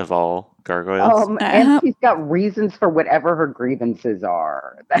mother of all gargoyles. And she's got reasons for whatever her grievances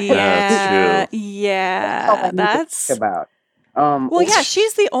are. That's true. Yeah, that's about.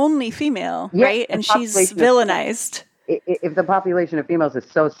 She's the only female, right? And she's villainized. If the population of females is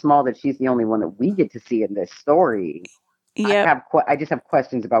so small that she's the only one that we get to see in this story, I just have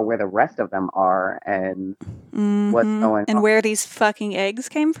questions about where the rest of them are and what's going on. And where these fucking eggs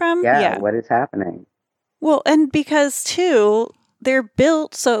came from? Yeah, what is happening? Well, and because, too, they're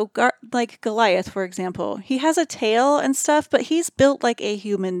built so, like Goliath, for example, he has a tail and stuff, but he's built like a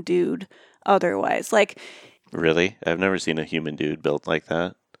human dude otherwise. Like, Really? I've never seen a human dude built like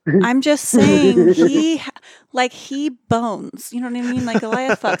that. I'm just saying he bones. You know what I mean? Like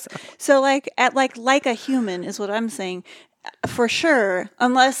Goliath fucks. So like a human is what I'm saying. For sure.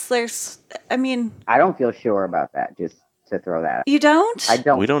 Unless there's, I don't feel sure about that. Just to throw that. You don't? I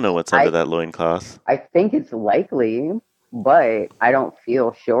don't. We don't know what's under that loincloth. I think it's likely, but I don't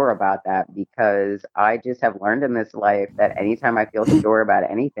feel sure about that because I just have learned in this life that anytime I feel sure about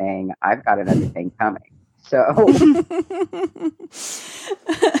anything, I've got another thing coming. So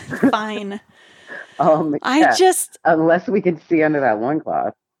fine. Unless we can see under that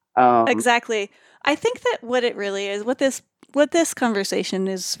loincloth. Exactly. I think that what it really is, what this conversation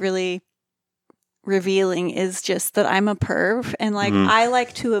is really revealing is just that I'm a perv and like I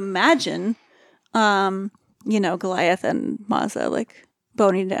like to imagine Goliath and Maza like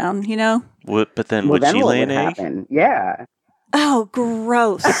boning down, But then would she lay an egg? Happen? Yeah. Oh,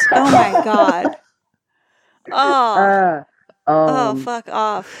 gross. Oh my God. Oh, fuck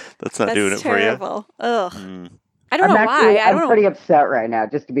off. That's doing it terrible. For you. Ugh. I don't know why. I'm pretty upset right now,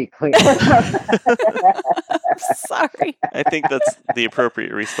 just to be clear. Sorry. I think that's the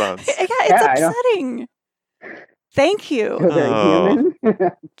appropriate response. Yeah, it's upsetting. Thank you. Oh.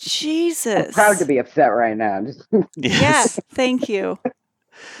 Jesus. I'm proud to be upset right now. Yes. Yeah, thank you.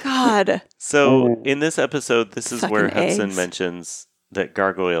 God. So in this episode, this is where Hudson eggs. mentions that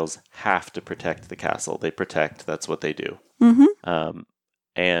gargoyles have to protect the castle. They protect. That's what they do. Mm-hmm.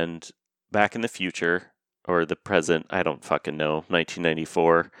 And back in the future, or the present, I don't fucking know,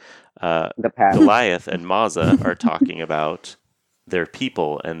 1994, Goliath and Maza are talking about their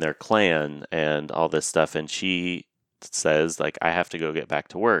people and their clan and all this stuff. And she says, like, I have to go get back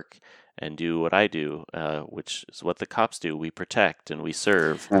to work and do what I do, which is what the cops do. We protect and we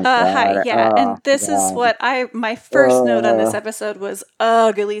serve. Hi, yeah. And this is what my first note on this episode was,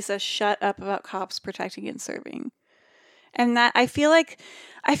 Galisa, shut up about cops protecting and serving. And that I feel like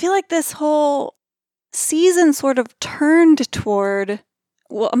this whole season sort of turned toward,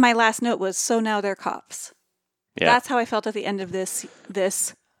 well, my last note was, so now they're cops. Yeah. That's how I felt at the end of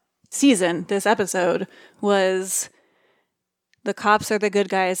this season, this episode, was the cops are the good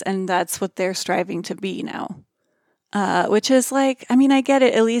guys, and that's what they're striving to be now. Which is like, I mean, I get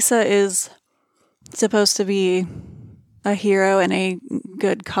it. Elisa is supposed to be a hero and a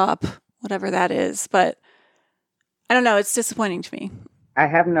good cop, whatever that is, but I don't know. It's disappointing to me. I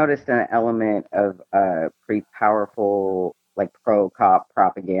have noticed an element of pretty powerful, like pro-cop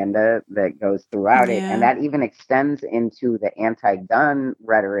propaganda that goes throughout it, and that even extends into the anti-gun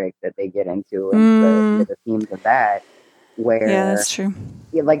rhetoric that they get into, and the themes of that. Where, that's true.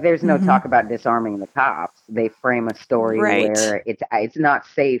 Like, there's no talk about disarming the cops. They frame a story where it's not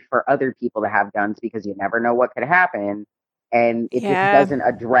safe for other people to have guns because you never know what could happen, and it just doesn't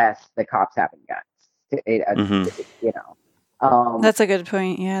address the cops having guns. That's a good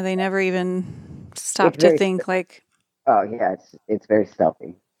point. Yeah, they never even stop to think like. Oh yeah, it's very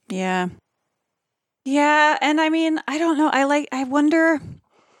stealthy. Yeah, and I mean, I don't know. I wonder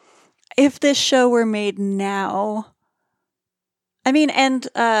if this show were made now. I mean, and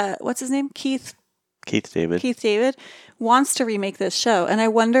what's his name? Keith David wants to remake this show, and I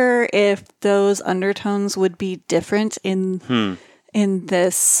wonder if those undertones would be different in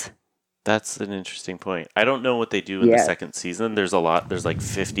this. That's an interesting point. I don't know what they do in the second season. There's a lot. There's like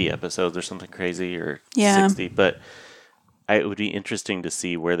 50 episodes or something crazy, or 60. But it would be interesting to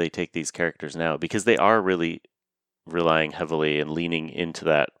see where they take these characters now, because they are really relying heavily and leaning into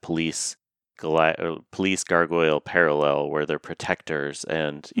that police gargoyle parallel where they're protectors,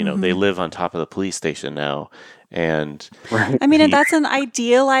 and they live on top of the police station now. And I mean, and that's an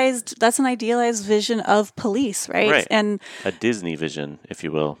idealized vision of police, right? And a Disney vision, if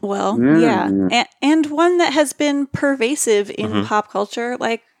you will. Well, and one that has been pervasive in pop culture,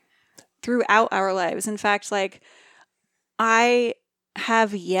 like throughout our lives. In fact, like I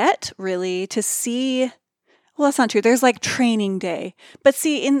have yet really to see. Well, that's not true. There's like Training Day, but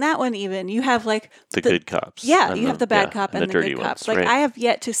see, in that one, even you have like the good cops. Yeah, you have the bad cop and the dirty good cops. Ones, like I have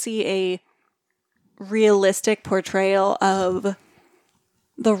yet to see a realistic portrayal of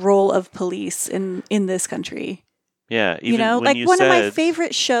the role of police in this country. Yeah, even like one of my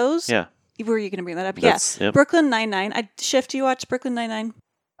favorite shows. Yeah, were you going to bring that up? Yep. Brooklyn Nine-Nine. Do you watch Brooklyn Nine-Nine?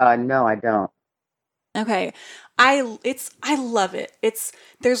 No, I don't. Okay, I love it.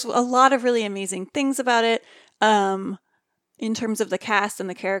 There's a lot of really amazing things about it, in terms of the cast and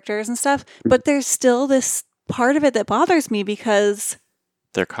the characters and stuff. But there's still this part of it that bothers me because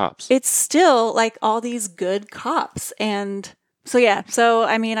they're cops. It's still like all these good cops, and so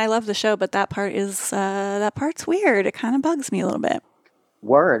I mean, I love the show, but that part's weird. It kind of bugs me a little bit.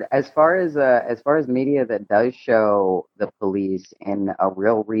 Word. As far as media that does show the police in a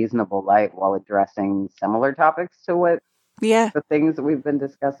real reasonable light while addressing similar topics to what the things that we've been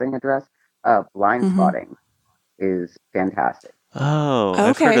discussing address, Blind Spotting is fantastic. Oh, okay.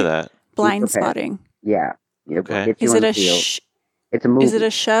 I've heard of that. Blind Spotting. Yeah. Okay. Is it it's a movie. Is it a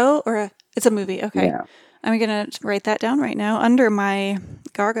show or it's a movie? Okay. Yeah. I'm going to write that down right now under my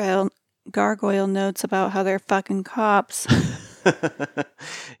gargoyle notes about how they're fucking cops.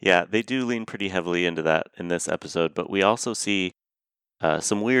 Yeah, they do lean pretty heavily into that in this episode, but we also see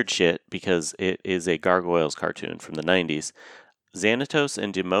some weird shit because it is a Gargoyles cartoon from the 90s. Xanatos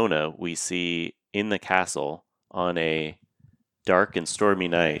and Demona we see in the castle on a dark and stormy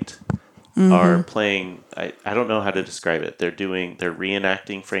night are playing, I don't know how to describe it. They're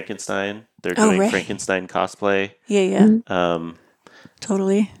reenacting Frankenstein. They're doing Frankenstein cosplay. Yeah.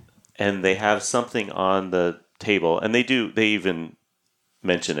 Totally. And they have something on the table, and they even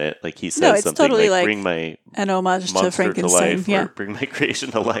mention it. Like he says something totally like bring my an homage monster to Frankenstein, to life, or bring my creation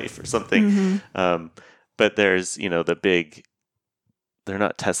to life, or something. But there's, the big, they're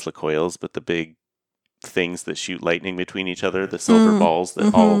not Tesla coils, but the big things that shoot lightning between each other, the silver balls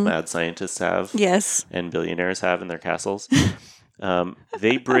that all mad scientists have, and billionaires have in their castles.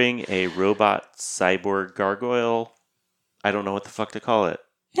 They bring a robot cyborg gargoyle. I don't know what the fuck to call it.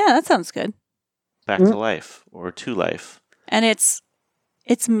 Yeah, that sounds good. Back to life, or to life. And it's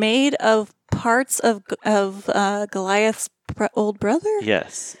made of parts of Goliath's old brother?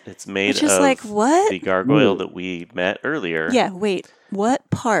 Yes, it's made of like, what? The gargoyle that we met earlier. Yeah, wait. What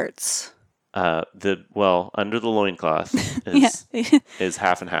parts? Under the loincloth is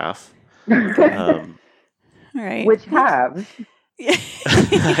half and half. All right. Which halves?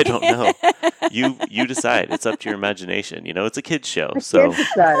 I don't know. You decide. It's up to your imagination. It's a kid's show. So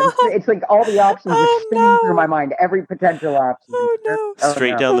it's like all the options are spinning through my mind. Every potential option. Oh no!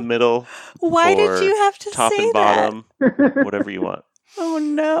 Straight down the middle. Why did you have to top say and bottom? Whatever you want. Oh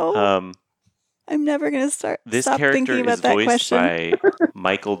no! I'm never gonna stop thinking about that question. This character is voiced by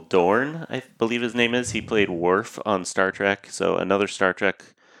Michael Dorn, I believe his name is. He played Worf on Star Trek, so another Star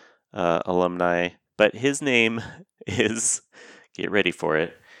Trek alumni. But his name is. Get ready for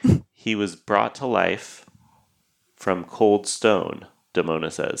it. He was brought to life from Cold Stone, Demona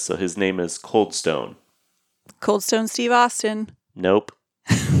says. So his name is Cold Stone. Cold Stone Steve Austin. Nope.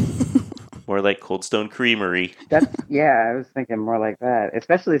 More like Cold Stone Creamery. I was thinking more like that.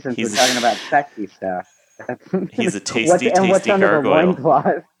 Especially since we're talking about sexy stuff. He's a tasty gargoyle.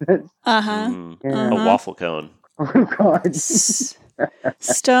 A waffle cone. Oh, God.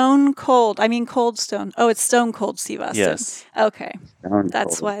 Stone Cold. I mean Cold Stone. Oh, it's Stone Cold Steve Austin. Yes. Okay.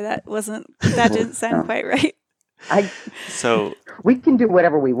 That's why that didn't sound quite right. So we can do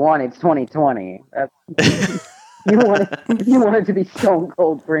whatever we want. It's 2020. You want it to be Stone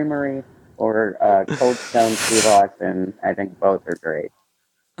Cold Creamery or Cold Stone Steve Austin. I think both are great.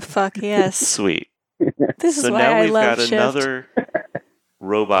 Fuck yes. Sweet. This is why I love Shift. So now we've got another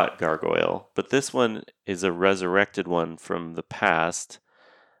robot gargoyle, but this one is a resurrected one from the past.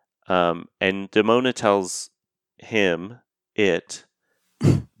 And Demona tells it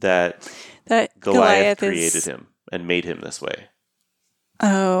that Goliath created him and made him this way.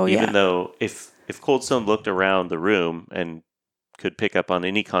 Oh, Even though if Cold Stone looked around the room and could pick up on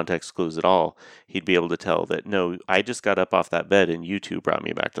any context clues at all, he'd be able to tell that, no, I just got up off that bed and you two brought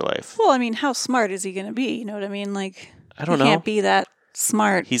me back to life. Well, I mean, how smart is he going to be? You know what I mean? Like, I don't know. He can't be that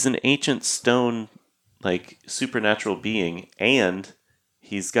smart. He's an ancient stone, supernatural being, and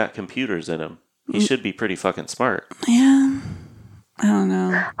he's got computers in him. He should be pretty fucking smart. Yeah. I don't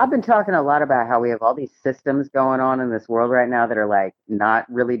know. I've been talking a lot about how we have all these systems going on in this world right now that are not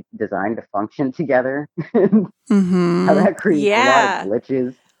really designed to function together. How that creates a lot of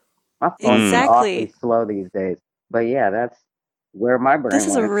glitches. My phone's awfully slow these days. But yeah, that's where my brain This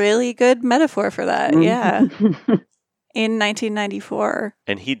is a really good metaphor for that. Yeah. In 1994.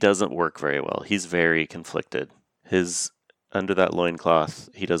 And he doesn't work very well. He's very conflicted. Under that loincloth,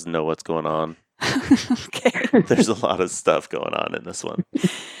 he doesn't know what's going on. Okay. There's a lot of stuff going on in this one.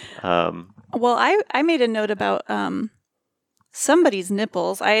 Well, I made a note about somebody's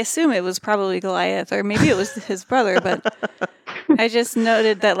nipples. I assume it was probably Goliath, or maybe it was his brother, but I just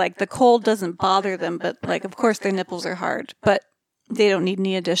noted that the cold doesn't bother them, but of course their nipples are hard, but they don't need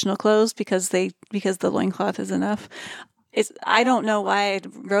any additional clothes because the loincloth is enough. I don't know why I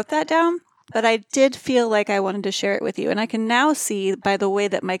wrote that down, but I did feel like I wanted to share it with you. And I can now see by the way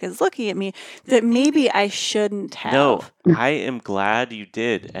that Mike is looking at me that maybe I shouldn't have. No, I am glad you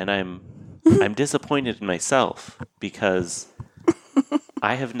did. And I'm disappointed in myself because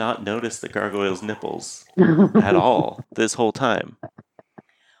I have not noticed the gargoyle's nipples at all this whole time.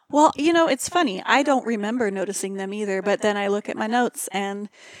 Well, it's funny. I don't remember noticing them either, but then I look at my notes and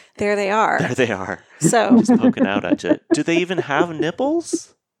there they are. There they are. So just poking out at you. Do they even have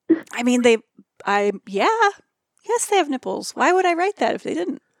nipples? I mean, yes, they have nipples. Why would I write that if they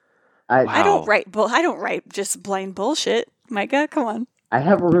didn't? I don't write just blind bullshit. Micah, come on. I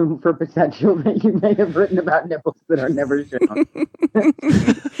have room for potential that you may have written about nipples that are never shown.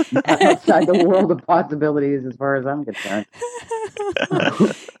 Outside the world of possibilities, as far as I'm concerned.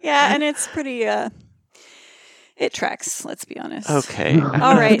 Yeah, and it's pretty. It tracks. Let's be honest. Okay.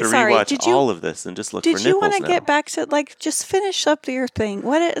 All right. Sorry. Did you all of this and just look for nipples? Did you want to get back to just finish up your thing?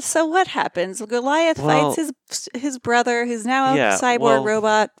 What happens? Goliath fights his brother, who's now a cyborg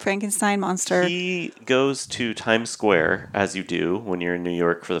robot Frankenstein monster. He goes to Times Square, as you do when you're in New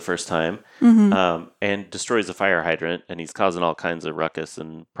York for the first time, and destroys a fire hydrant, and he's causing all kinds of ruckus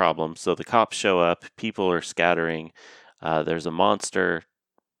and problems. So the cops show up. People are scattering. There's a monster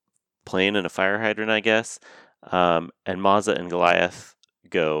playing in a fire hydrant, I guess. And Maza and Goliath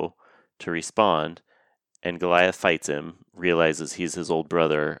go to respond, and Goliath fights him, realizes he's his old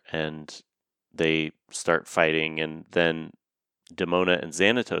brother, and they start fighting, and then Demona and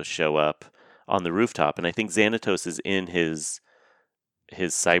Xanatos show up on the rooftop, and I think Xanatos is in his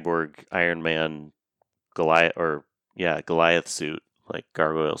cyborg Iron Man Goliath suit, like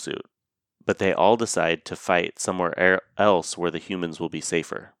gargoyle suit. But they all decide to fight somewhere else where the humans will be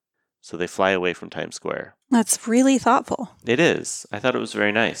safer. So they fly away from Times Square. That's really thoughtful. It is. I thought it was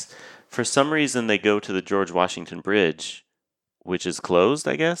very nice. For some reason, they go to the George Washington Bridge, which is closed,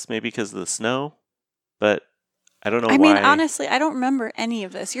 I guess, maybe because of the snow. But I don't know why. I mean, honestly, I don't remember any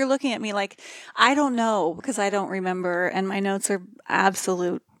of this. You're looking at me like, I don't know, because I don't remember, and my notes are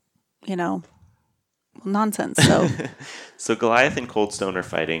absolute, nonsense. So, So Goliath and Cold Stone are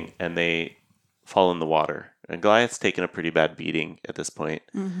fighting, and they fall in the water. And Goliath's taken a pretty bad beating at this point,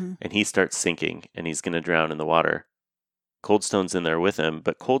 and he starts sinking, and he's going to drown in the water. Cold Stone's in there with him,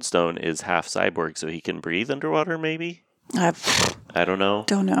 but Cold Stone is half cyborg, so he can breathe underwater, maybe? I don't know.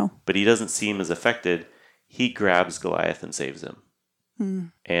 Don't know. But he doesn't seem as affected. He grabs Goliath and saves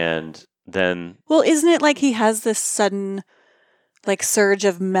him. And then... Well, isn't it like he has this sudden surge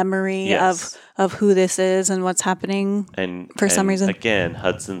of memory of who this is and what's happening for some reason? Again,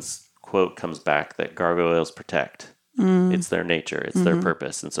 Hudson's quote comes back that gargoyles protect. It's their nature. It's their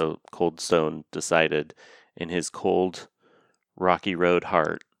purpose. And so Cold Stone decided in his cold, rocky road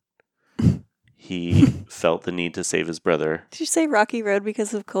heart, he felt the need to save his brother. Did you say Rocky Road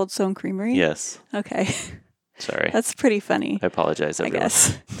because of Cold Stone Creamery? Yes. Okay. Sorry. That's pretty funny. I apologize, everyone. I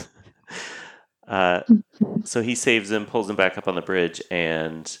guess. So he saves him, pulls him back up on the bridge,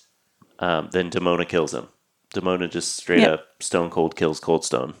 and then Demona kills him. Demona just straight up stone cold kills Cold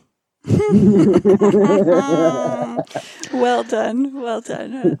Stone. Well done.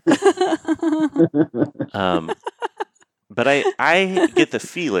 But I get the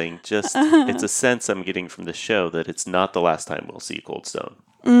feeling, it's a sense I'm getting from the show that it's not the last time we'll see Cold Stone.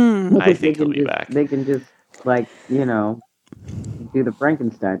 I think he'll be back. They can just do the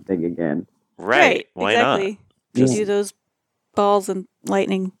Frankenstein thing again. Right. Why exactly. not? Do those balls and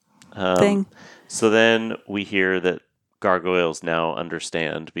lightning thing. So then we hear that gargoyles now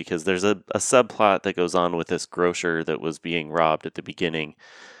understand, because there's a subplot that goes on with this grocer that was being robbed at the beginning,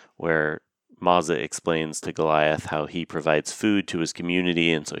 where Maza explains to Goliath how he provides food to his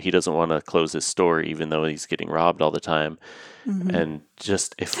community, and so he doesn't want to close his store even though he's getting robbed all the time. And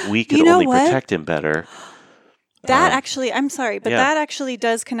just if we could only protect him better. That actually, I'm sorry, but that actually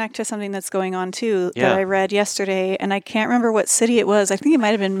does connect to something that's going on too that I read yesterday, and I can't remember what city it was. I think it might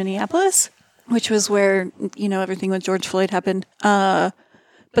have been Minneapolis, which was where, everything with George Floyd happened.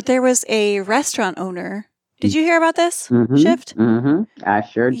 But there was a restaurant owner. Did you hear about this, Shift? I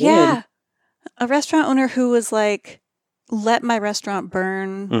sure did. Yeah. A restaurant owner who was like, let my restaurant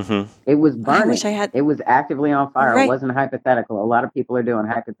burn. It was burning. I wish I had... It was actively on fire. Right. It wasn't hypothetical. A lot of people are doing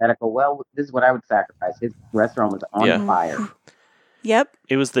hypothetical. Well, this is what I would sacrifice. His restaurant was on fire. Yep.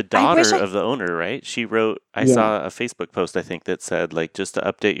 It was the daughter of the owner, right? She wrote, I saw a Facebook post, I think, that said, just to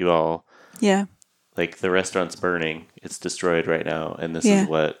update you all. Yeah. The restaurant's burning. It's destroyed right now. And this is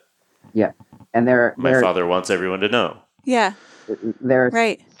what and my father wants everyone to know. Yeah. There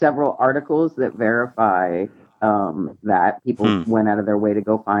are several articles that verify that people went out of their way to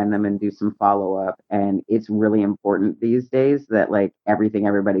go find them and do some follow-up. And it's really important these days that everything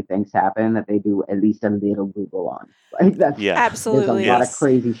everybody thinks happened, that they do at least a little Google on. Absolutely. There's a lot of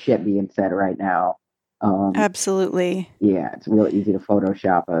crazy shit being said right now. Absolutely. Yeah, it's real easy to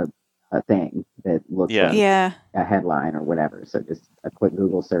Photoshop a thing that looks like a headline or whatever. So just a quick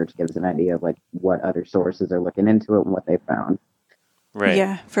Google search gives an idea of what other sources are looking into it and what they found. Right.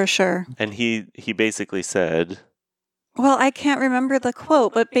 Yeah, for sure. And he basically said, well, I can't remember the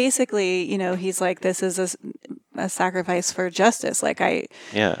quote, but basically, he's like, this is a sacrifice for justice. Like I'm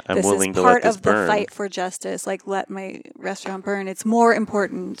this willing is to part let this of burn. the fight for justice. Like, let my restaurant burn. It's more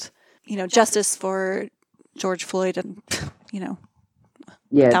important, justice for George Floyd and,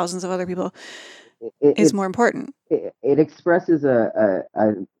 thousands of other people is more important. It expresses a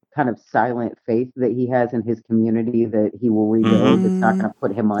kind of silent faith that he has in his community that he will rebuild. It's not going to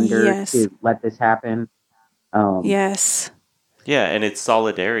put him under to let this happen. Yes. Yeah, and it's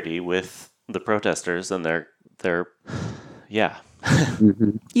solidarity with the protesters and their yeah.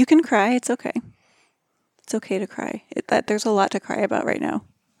 Mm-hmm. You can cry. It's okay. It's okay to cry. There's a lot to cry about right now.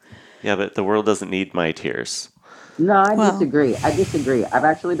 Yeah, but the world doesn't need my tears. No, I disagree. I've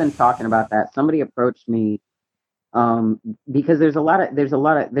actually been talking about that. Somebody approached me because there's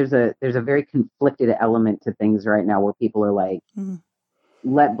a very conflicted element to things right now where people are like,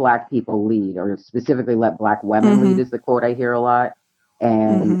 let Black people lead, or specifically let Black women lead is the quote I hear a lot.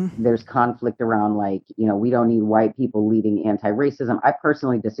 And there's conflict around like, we don't need white people leading anti-racism. I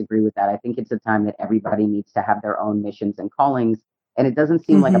personally disagree with that. I think it's a time that everybody needs to have their own missions and callings. And it doesn't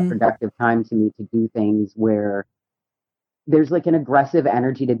seem like a productive time to me to do things where there's like an aggressive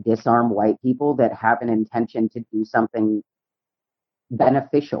energy to disarm white people that have an intention to do something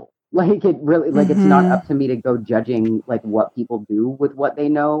beneficial. Like it really, like it's not up to me to go judging like what people do with what they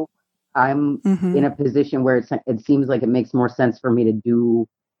know. I'm in a position where it seems like it makes more sense for me to do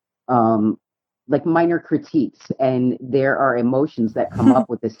like minor critiques, and there are emotions that come up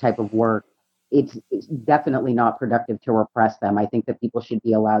with this type of work. It's definitely not productive to repress them. I think that people should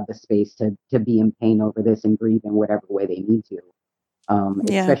be allowed the space to be in pain over this and grieve in whatever way they need to.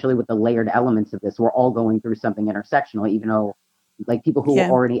 Especially with the layered elements of this. We're all going through something intersectional, even though like people who are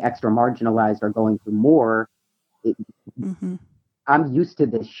already extra marginalized are going through more. I'm used to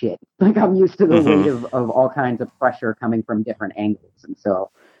this shit. Like I'm used to the weight of all kinds of pressure coming from different angles. And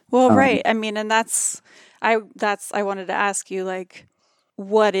so, right. I mean, and I wanted to ask you like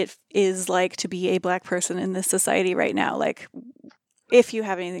what it is like to be a Black person in this society right now. Like if you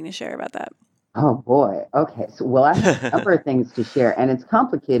have anything to share about that. Oh boy. Okay. So, I have a number of things to share, and it's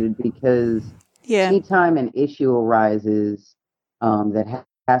complicated because anytime an issue arises that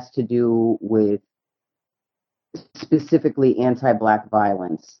has to do with specifically anti-Black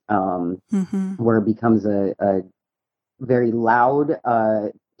violence, where it becomes a very loud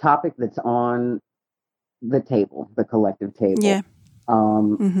topic that's on the table, the collective table. Yeah.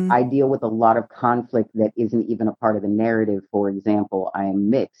 I deal with a lot of conflict that isn't even a part of the narrative. For example, I am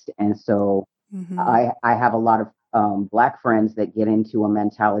mixed, and so I have a lot of Black friends that get into a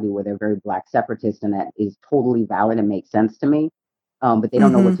mentality where they're very Black separatist, and that is totally valid and makes sense to me. But they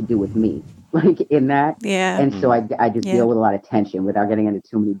don't know what to do with me, like in that. Yeah. And so I just deal with a lot of tension without getting into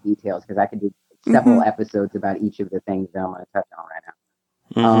too many details, because I could do several episodes about each of the things that I'm going to touch on right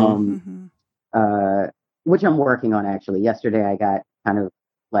now. Which I'm working on actually. Yesterday I got kind of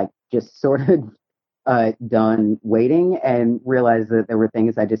like just sort of done waiting and realized that there were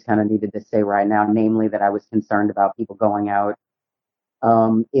things I just kind of needed to say right now, namely that I was concerned about people going out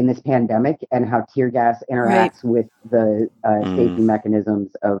in this pandemic and how tear gas interacts with the safety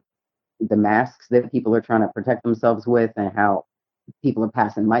mechanisms of the masks that people are trying to protect themselves with, and how people are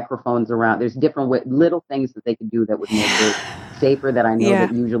passing microphones around. There's different little things that they could do that would make it safer, that I know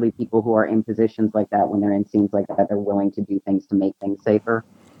that usually people who are in positions like that, when they're in scenes like that, they're willing to do things to make things safer.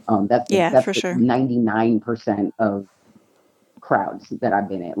 That's for sure. 99% of crowds that I've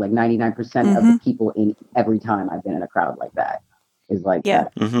been in, like 99% of the people in every time I've been in a crowd like that is like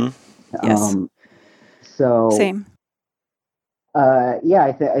that. So same.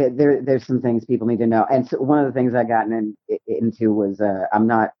 There's some things people need to know. And so one of the things I gotten into was I'm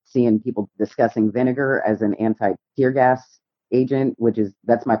not seeing people discussing vinegar as an anti-tear gas agent,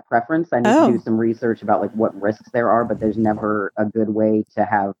 that's my preference. I need to do some research about like what risks there are, but there's never a good way to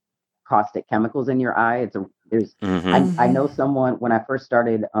have caustic chemicals in your eye. I know someone, when I first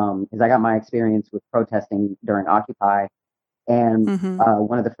started, because I got my experience with protesting during Occupy, and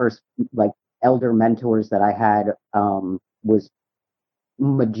one of the first like elder mentors that I had was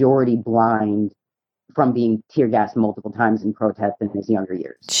majority blind from being tear gassed multiple times in protest in his younger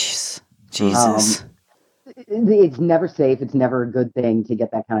years. Jesus. It's never safe. It's never a good thing to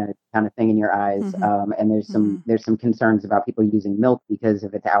get that kind of thing in your eyes. And there's some concerns about people using milk, because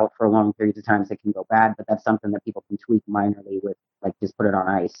if it's out for long periods of time, it can go bad. But that's something that people can tweak minorly with, like just put it on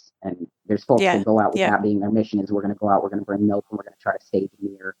ice. And there's folks that go out with that being their mission is, we're going to go out, we're going to bring milk, and we're going to try to stage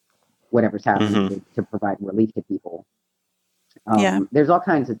near whatever's happening to provide relief to people. There's all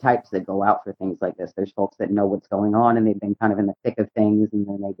kinds of types that go out for things like this. There's folks that know what's going on and they've been kind of in the thick of things, and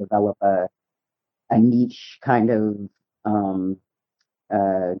then they develop a niche kind of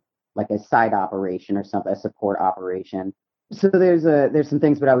like a side operation or something, a support operation. So there's some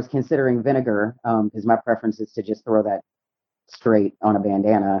things, but I was considering vinegar because my preference is to just throw that straight on a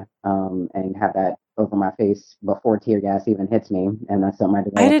bandana and have that over my face before tear gas even hits me, and that's something I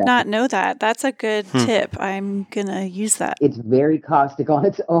developed. I did not know that. That's a good tip. I'm gonna use that. It's very caustic on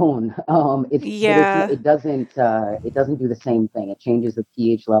its own. It doesn't do the same thing. It changes the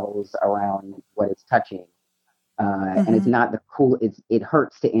pH levels around what it's touching. And it's not the cool. It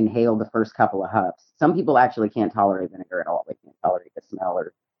hurts to inhale the first couple of huffs. Some people actually can't tolerate vinegar at all. They can't tolerate the smell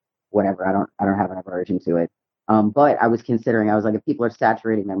or whatever. I don't have an aversion to it. But I was considering. I was like, if people are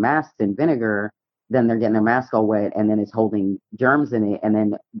saturating their masks in vinegar, then they're getting their mask all wet, and then it's holding germs in it. And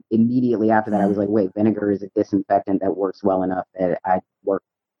then immediately after that, I was like, wait, vinegar is a disinfectant that works well enough that I work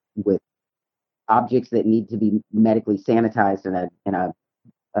with objects that need to be medically sanitized in a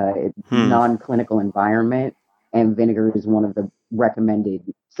non-clinical environment. And vinegar is one of the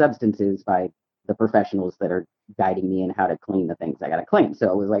recommended substances by the professionals that are guiding me in how to clean the things I got to clean.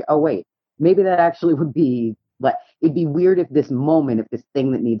 So it was like, oh, wait, maybe that actually would be like, it'd be weird if this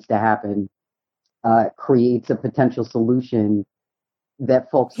thing that needs to happen creates a potential solution that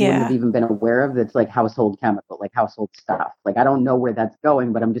folks wouldn't have even been aware of. That's like household chemical, like household stuff. Like, I don't know where that's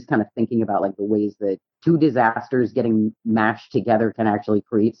going, but I'm just kind of thinking about like the ways that two disasters getting mashed together can actually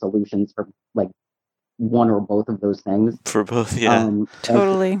create solutions for like one or both of those things. For both, yeah.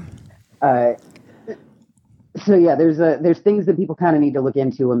 Totally. So yeah, there's things that people kind of need to look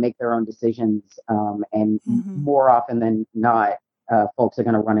into and make their own decisions. And more often than not, folks are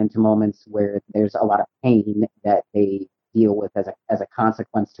going to run into moments where there's a lot of pain that they deal with as a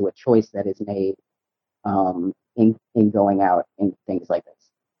consequence to a choice that is made in going out in things like this.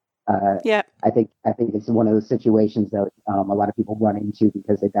 I think it's one of those situations that a lot of people run into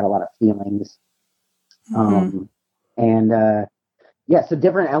because they've got a lot of feelings. So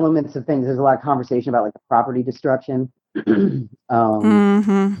different elements of things. There's a lot of conversation about like the property destruction.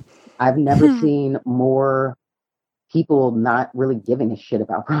 I've never seen more people not really giving a shit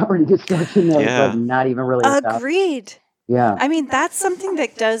about property destruction. Like not even really. Agreed. Yeah. I mean, that's something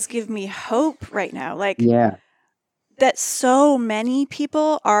that does give me hope right now. Like, that so many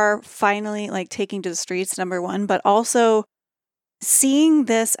people are finally like taking to the streets, number one, but also seeing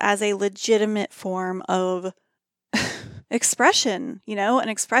this as a legitimate form of expression, an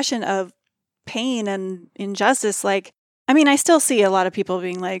expression of pain and injustice. Like, I mean, I still see a lot of people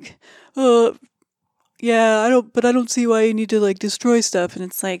being like, I don't see why you need to like destroy stuff. And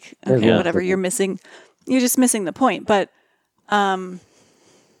it's like, okay, whatever, you're just missing the point. But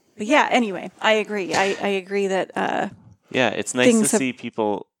yeah, anyway, I agree. I agree that, it's nice to see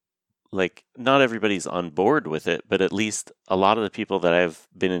people, like, not everybody's on board with it, but at least a lot of the people that I've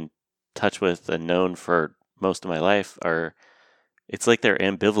been in touch with and known for most of my life it's like they're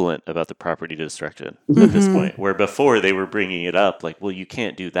ambivalent about the property destruction at this point, where before they were bringing it up like, well, you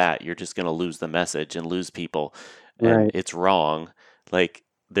can't do that. You're just going to lose the message and lose people. And it's wrong. Like,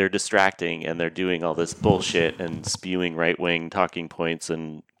 they're distracting and they're doing all this bullshit and spewing right-wing talking points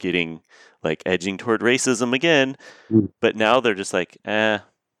and getting like edging toward racism again. But now they're just like, it's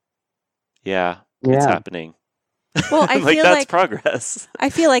happening. Well, I like feel that's like progress. I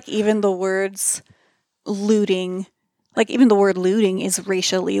feel like even the words looting, like even the word looting is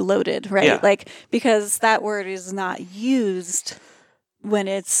racially loaded, right? Yeah. Like, because that word is not used when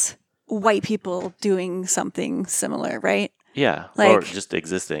it's white people doing something similar, right? Yeah, like, or just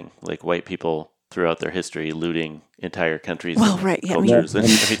existing, like white people throughout their history looting entire countries, cultures, and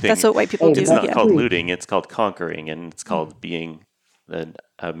everything. That's what white people do. It's not called looting; it's called conquering, and it's called being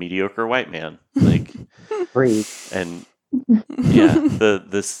a mediocre white man. Like, free. And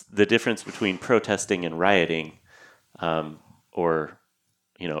the difference between protesting and rioting, or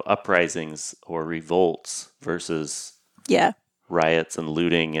uprisings or revolts versus riots and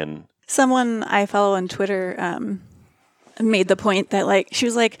looting. And someone I follow on Twitter made the point that, like, she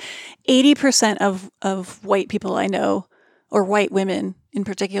was like, 80% of white people I know, or white women in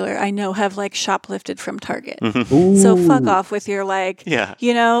particular, I know, have like shoplifted from Target. So fuck off with your like,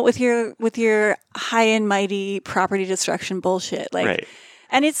 with your high and mighty property destruction bullshit. Like,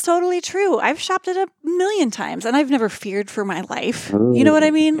 and it's totally true. I've shopped it 1,000,000 times and I've never feared for my life. You know what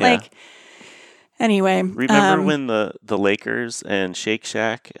I mean? Yeah. Like, anyway. Remember when the Lakers and Shake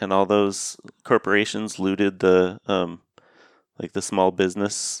Shack and all those corporations looted the the small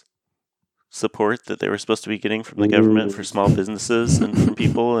business support that they were supposed to be getting from the government for small businesses and from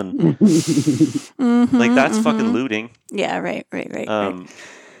people, and like that's fucking looting. Yeah, right.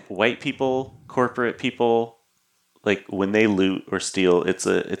 White people, corporate people, like when they loot or steal, it's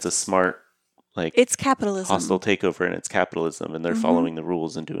a smart, like, it's capitalism, hostile takeover, and it's capitalism, and they're following the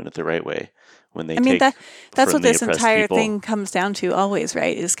rules and doing it the right way. When they that's what this entire people. thing comes down to always,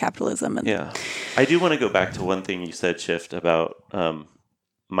 right? Is capitalism. And yeah, I do want to go back to one thing you said, Shift, about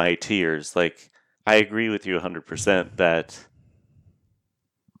my tears. Like, I agree with you 100% that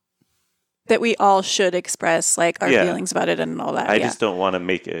we all should express like our feelings about it and all that. I just don't want to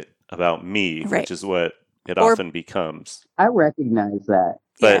make it about me, which is what it often becomes. I recognize that.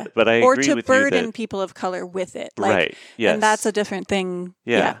 But I agree with you or to burden people of color with it. Like, right. Yes. And that's a different thing.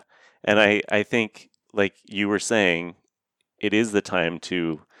 Yeah. And I think, like you were saying, it is the time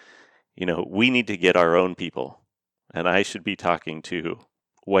to, we need to get our own people. And I should be talking to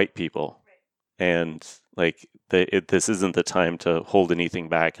white people. And, like, this isn't the time to hold anything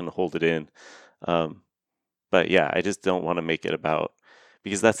back and hold it in. But, yeah, I just don't want to make it about,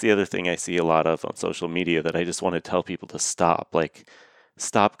 because that's the other thing I see a lot of on social media that I just want to tell people to stop. Like,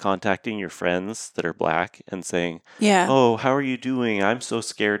 stop contacting your friends that are Black and saying, oh, how are you doing? I'm so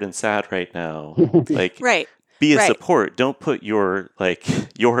scared and sad right now. Like, be a support. Don't put your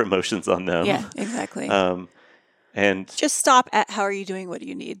emotions on them. Yeah, exactly. And just stop at how are you doing? What do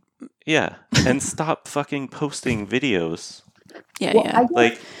you need? Yeah. And stop fucking posting videos. Yeah.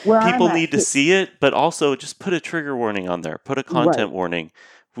 Like, people need to see it, but also just put a trigger warning on there. Put a content warning.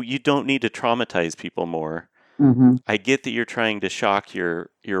 You don't need to traumatize people more. Mm-hmm. I get that you're trying to shock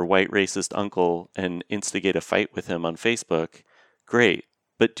your white racist uncle and instigate a fight with him on Facebook. Great.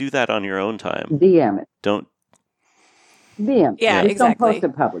 But do that on your own time. DM it. Don't. DM. Yeah, just exactly. Don't post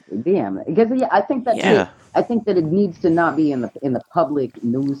it publicly. DM it. Because I think that's it. I think that it needs to not be in the public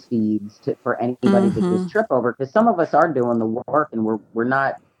news feeds for anybody to just trip over. Because some of us are doing the work and we're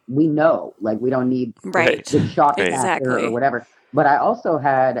not. We know, like, we don't need the shock factor or whatever. But I also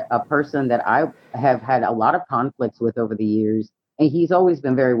had a person that I have had a lot of conflicts with over the years, and he's always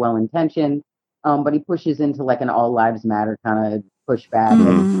been very well intentioned, but he pushes into like an all lives matter kind of pushback.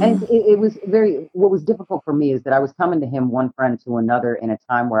 And it was what was difficult for me is that I was coming to him, one friend to another, in a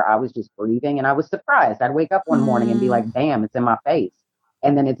time where I was just grieving, and I was surprised. I'd wake up one morning and be like, damn, it's in my face.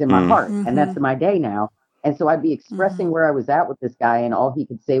 And then it's in my heart, and that's my day now. And so I'd be expressing where I was at with this guy, and all he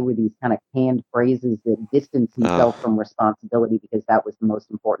could say were these kind of canned phrases that distanced himself from responsibility, because that was the most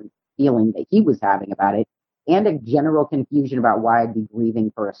important feeling that he was having about it, and a general confusion about why I'd be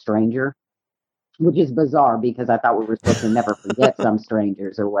grieving for a stranger, which is bizarre because I thought we were supposed to never forget some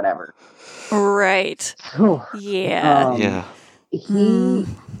strangers or whatever. Right. So, yeah. He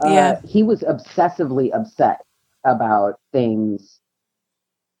was obsessively upset about things,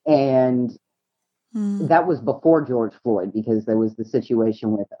 and that was before George Floyd, because there was the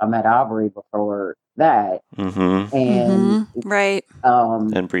situation with Ahmaud Arbery before that. And right.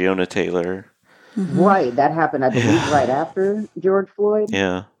 And Breonna Taylor. Right. That happened, I believe, right after George Floyd.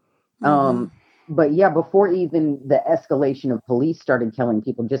 Yeah. But yeah, before even the escalation of police started killing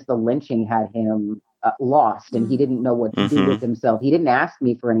people, just the lynching had him lost, and he didn't know what to do with himself. He didn't ask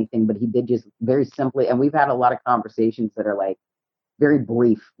me for anything, but he did just very simply, and we've had a lot of conversations that are like, very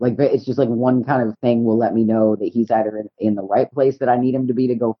brief, like it's just like one kind of thing will let me know that he's either in the right place that I need him to be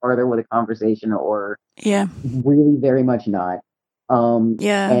to go further with a conversation, or really very much not.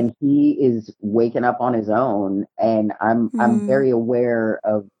 And he is waking up on his own, and I'm very aware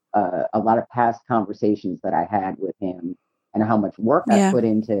of a lot of past conversations that I had with him and how much work I put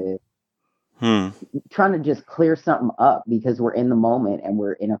into trying to just clear something up, because we're in the moment and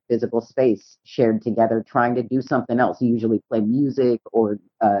we're in a physical space shared together, trying to do something else, usually play music or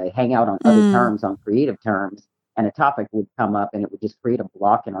hang out on other terms, on creative terms, and a topic would come up and it would just create a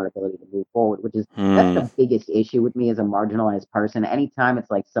block in our ability to move forward, which is that's the biggest issue with me as a marginalized person. Anytime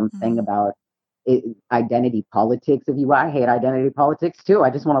it's like something about identity politics, I hate identity politics too. I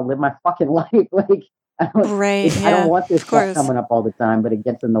just want to live my fucking life. Like, I don't want this stuff coming up all the time, but it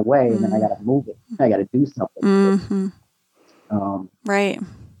gets in the way, and then I got to move it. I got to do something. Right.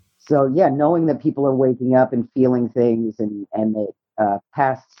 So yeah, knowing that people are waking up and feeling things, and that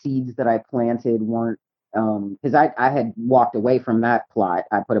past seeds that I planted weren't, because I had walked away from that plot.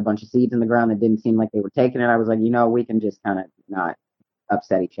 I put a bunch of seeds in the ground that didn't seem like they were taking it. I was like, we can just kind of not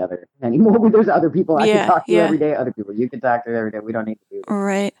upset each other anymore. There's other people I can talk to every day, other people you can talk to every day. We don't need to do that.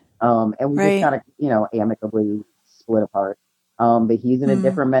 Right. And we just kind of, amicably split apart. But he's in a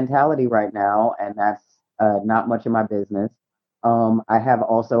different mentality right now, and that's not much of my business. I have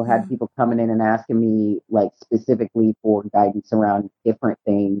also had people coming in and asking me, like, specifically for guidance around different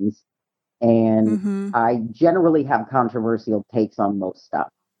things. and I generally have controversial takes on most stuff.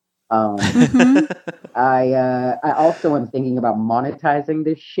 I also am thinking about monetizing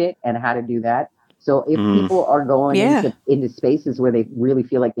this shit and how to do that. So if people are going into spaces where they really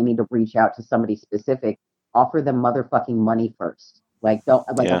feel like they need to reach out to somebody specific, offer them motherfucking money first. Like don't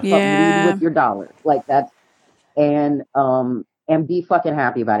lead with your dollar. Like that's and be fucking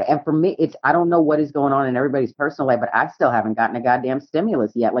happy about it. And for me, I don't know what is going on in everybody's personal life, but I still haven't gotten a goddamn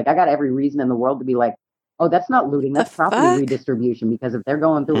stimulus yet. Like I got every reason in the world to be like, oh, that's not looting, that's property redistribution. Because if they're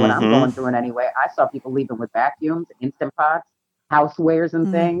going through what I'm going through in any way, I saw people leaving with vacuums, Instant Pots, housewares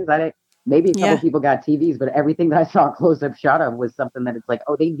and things. Maybe a couple people got TVs, but everything that I saw a close-up shot of was something that it's like,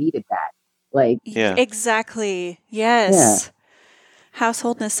 oh, they needed that. Like, exactly. Yes.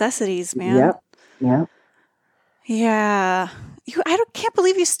 Household necessities, man. Yep. Yeah. Can't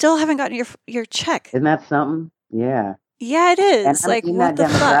believe you still haven't gotten your check. Isn't that something? Yeah. Yeah, it is. And like in what that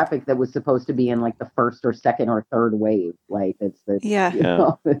the demographic fuck? that was supposed to be in like the first or second or third wave. Like it's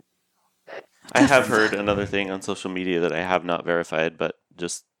I have heard another thing on social media that I have not verified, but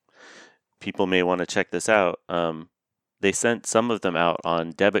just people may want to check this out. They sent some of them out on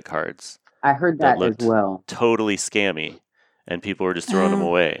debit cards. I heard that as well. Totally scammy, and people were just throwing them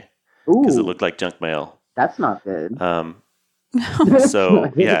away because it looked like junk mail. That's not good. So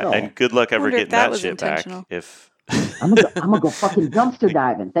and good luck ever getting that shit back. If I'm gonna go fucking dumpster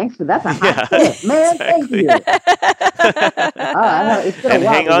diving. Thanks for that. That's a hot tip, man. Exactly. Thank you. It's been a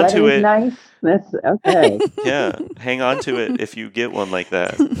while. Hang on to it. Nice. That's okay. Yeah, hang on to it if you get one like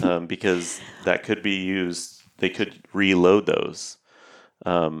that, because that could be used. They could reload those.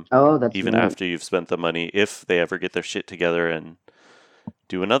 That's even after you've spent the money, if they ever get their shit together and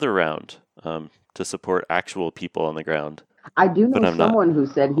do another round to support actual people on the ground. I do know someone who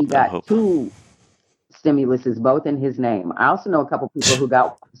said he got 2 stimuluses, both in his name. I also know a couple people who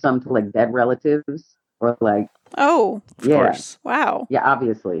got some to like dead relatives or like. Oh, of course. Wow. Yeah,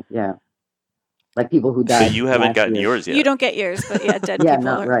 obviously. Yeah. Like people who died. So you haven't gotten yours yet. You don't get yours, but dead people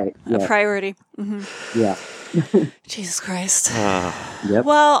are a priority. Yeah. Jesus Christ. Yep.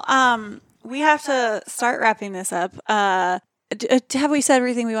 Well, we have to start wrapping this up. Have we said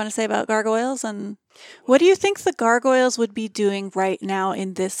everything we want to say about gargoyles? And what do you think the gargoyles would be doing right now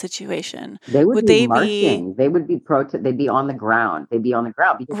in this situation? They would be marching. They would be they'd be on the ground. They'd be on the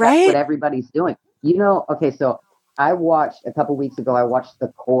ground because that's what everybody's doing. Okay, so I watched a couple weeks ago. I watched The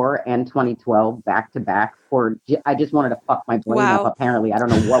Core and 2012 back to back. I just wanted to fuck my brain up. Apparently, I don't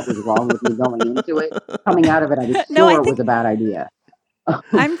know what was wrong with me going into it. Coming out of it, I was sure it was a bad idea.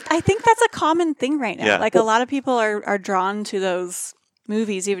 I think that's a common thing right now. Yeah. Like a lot of people are drawn to those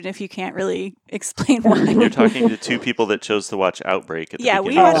movies, even if you can't really explain why. You're talking to 2 people that chose to watch Outbreak at the beginning.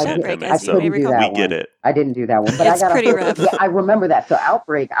 We watched Outbreak, as you may recall. We get it. I didn't do that one, but it's pretty rough. Yeah, I remember that. So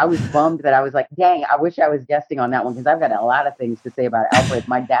Outbreak, I was bummed that I was like, dang, I wish I was guesting on that one because I've got a lot of things to say about Outbreak.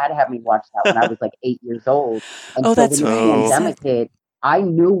 My dad had me watch that when I was like 8 years old. And so that's when the pandemic hit, I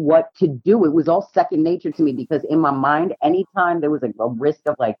knew what to do. It was all second nature to me because in my mind, anytime there was a risk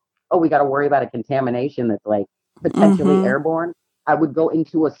of like, oh, we got to worry about a contamination that's like potentially airborne, I would go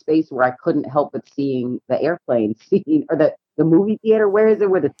into a space where I couldn't help but seeing the airplane scene or the movie theater. Where is it?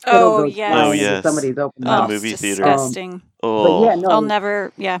 Where the goes flying into somebody's open mouth. The movie theater. Disgusting. But yeah, no, I'll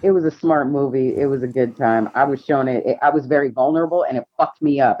never. Yeah, it was a smart movie. It was a good time. I was shown it. I was very vulnerable, and it fucked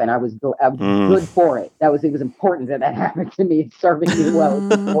me up. And I was good for it. It was important that happened to me. It's serving me well.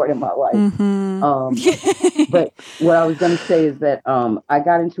 It's important in my life. But what I was going to say is that I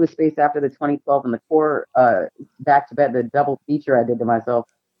got into a space after the 2012 and the Core back to back, the double feature I did to myself.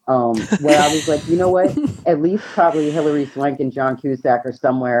 Where I was like, you know what? At least probably Hilary Swank and John Cusack are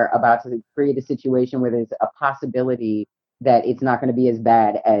somewhere about to create a situation where there's a possibility that it's not going to be as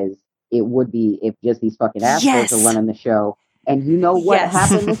bad as it would be if just these fucking assholes are running the show. And you know what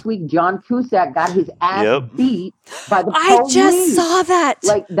happened this week? John Cusack got his ass beat by the police. I just saw that.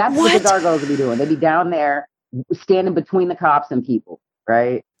 Like, that's what the gargoyles would be doing. They'd be down there standing between the cops and people,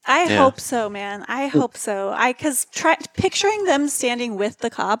 right? I hope so, man. I hope so. Because picturing them standing with the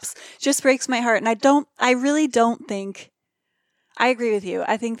cops just breaks my heart. And I really don't think, I agree with you.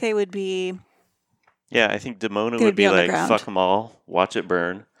 I think they would be. Yeah, I think Demona would be like, fuck them all, watch it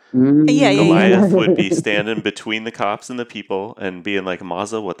burn. Yeah. Goliath would be standing between the cops and the people and being like,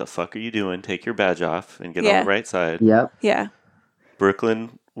 Mazza, what the fuck are you doing? Take your badge off and get on the right side. Yep. Yeah.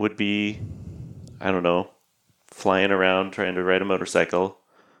 Brooklyn would be, I don't know, flying around trying to ride a motorcycle.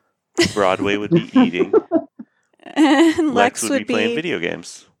 Broadway would be eating. And Lex would be playing video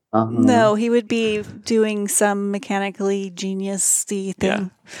games. No, he would be doing some mechanically genius-y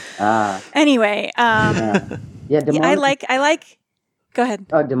thing. Yeah. Anyway, Demona, I like Go ahead.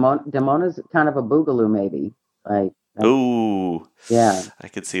 Damona's kind of a boogaloo, maybe. Like, ooh, yeah, I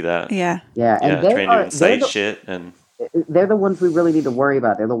could see that. Yeah, and trying to incite shit, and they're the ones we really need to worry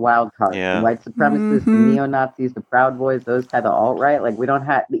about. They're the wild cards, the white supremacists, the neo-Nazis, the Proud Boys, those kind of alt-right. Like, we don't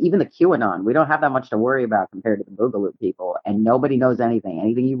have even the QAnon. We don't have that much to worry about compared to the boogaloo people, and nobody knows anything.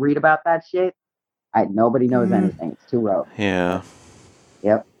 Anything you read about that shit, nobody knows anything. It's too rough. Yeah.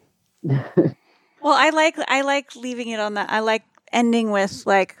 Yep. Well, I like leaving it on that. I like ending with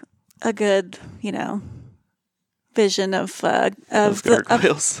like a good, vision of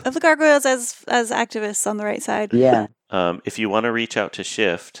gargoyles. Of the gargoyles as activists on the right side. Yeah. If you want to reach out to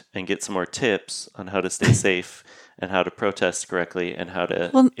Shift and get some more tips on how to stay safe and how to protest correctly and how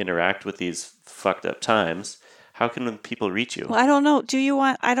to interact with these fucked up times, how can people reach you? Well, I don't know.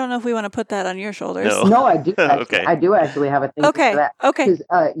 I don't know if we want to put that on your shoulders. No, I do. Okay. I do actually have a thing for that. Okay. Because,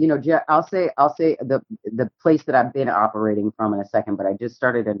 I'll say the place that I've been operating from in a second, but I just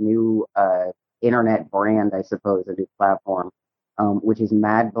started a new internet brand, I suppose, a new platform, which is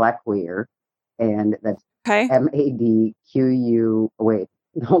Mad Black Queer. And that's MADQU. Wait,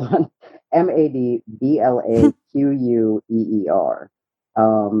 hold on. MADBLAQUEER.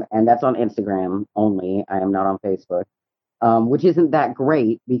 And that's on Instagram only. I am not on Facebook, which isn't that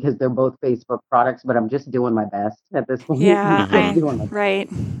great because they're both Facebook products, but I'm just doing my best at this point. Yeah, right.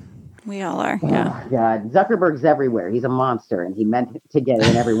 We all are. Yeah. Oh, God. Zuckerberg's everywhere. He's a monster, and he meant to get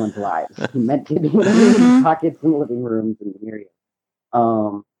in everyone's lives. He meant to do it in everyone's pockets and living rooms and areas.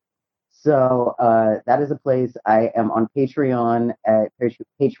 So that is a place. I am on Patreon at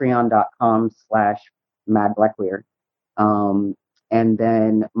patreon.com/madblackqueer. And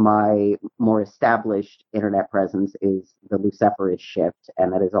then my more established internet presence is the Luciferous Shift,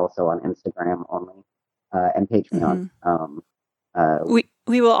 and that is also on Instagram only and Patreon.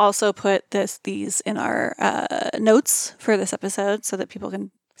 We will also put these in our notes for this episode so that people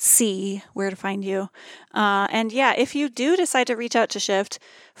can see where to find you. And yeah, if you do decide to reach out to Shift,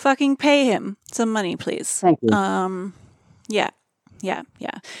 fucking pay him some money, please. Thank you. Yeah.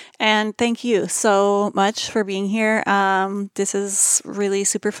 And thank you so much for being here. This is really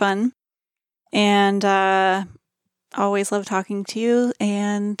super fun. And always love talking to you.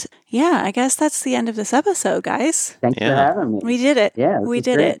 And yeah, I guess that's the end of this episode, guys. Thanks for having me. We did it. Yeah, we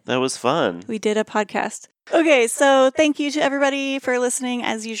did it. That was fun. We did a podcast. Okay, so thank you to everybody for listening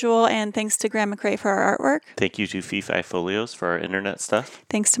as usual, and thanks to Graham McRae for our artwork. Thank you to Fee-Fi Folios for our internet stuff.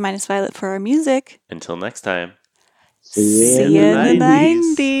 Thanks to Minus Violet for our music. Until next time. See you in the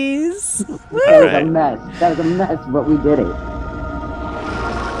 90s. That was a mess. That was a mess, but we did it.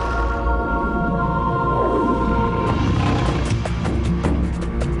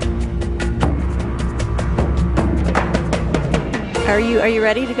 Are you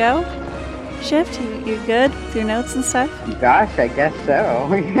ready to go? Shift? You good with your notes and stuff? Gosh, I guess so.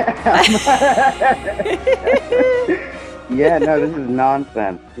 Yeah, no, this is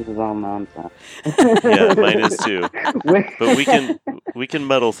nonsense. This is all nonsense. Yeah, mine is too. But we can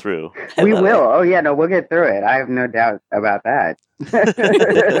muddle through. We will. Oh yeah, no, we'll get through it. I have no doubt about that.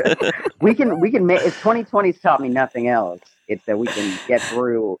 we can make. If 2020's taught me nothing else, it's that we can get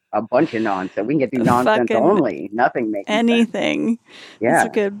through a bunch of nonsense. We can get through nonsense only. Nothing makes anything. Sense. Yeah,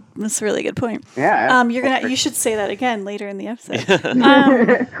 that's a really good point. Yeah. You should say that again later in the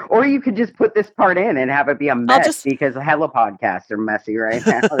episode. Or you could just put this part in and have it be a mess because hella podcasts are messy right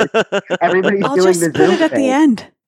now. Everybody's doing the Zoom thing. I'll just put it at the end.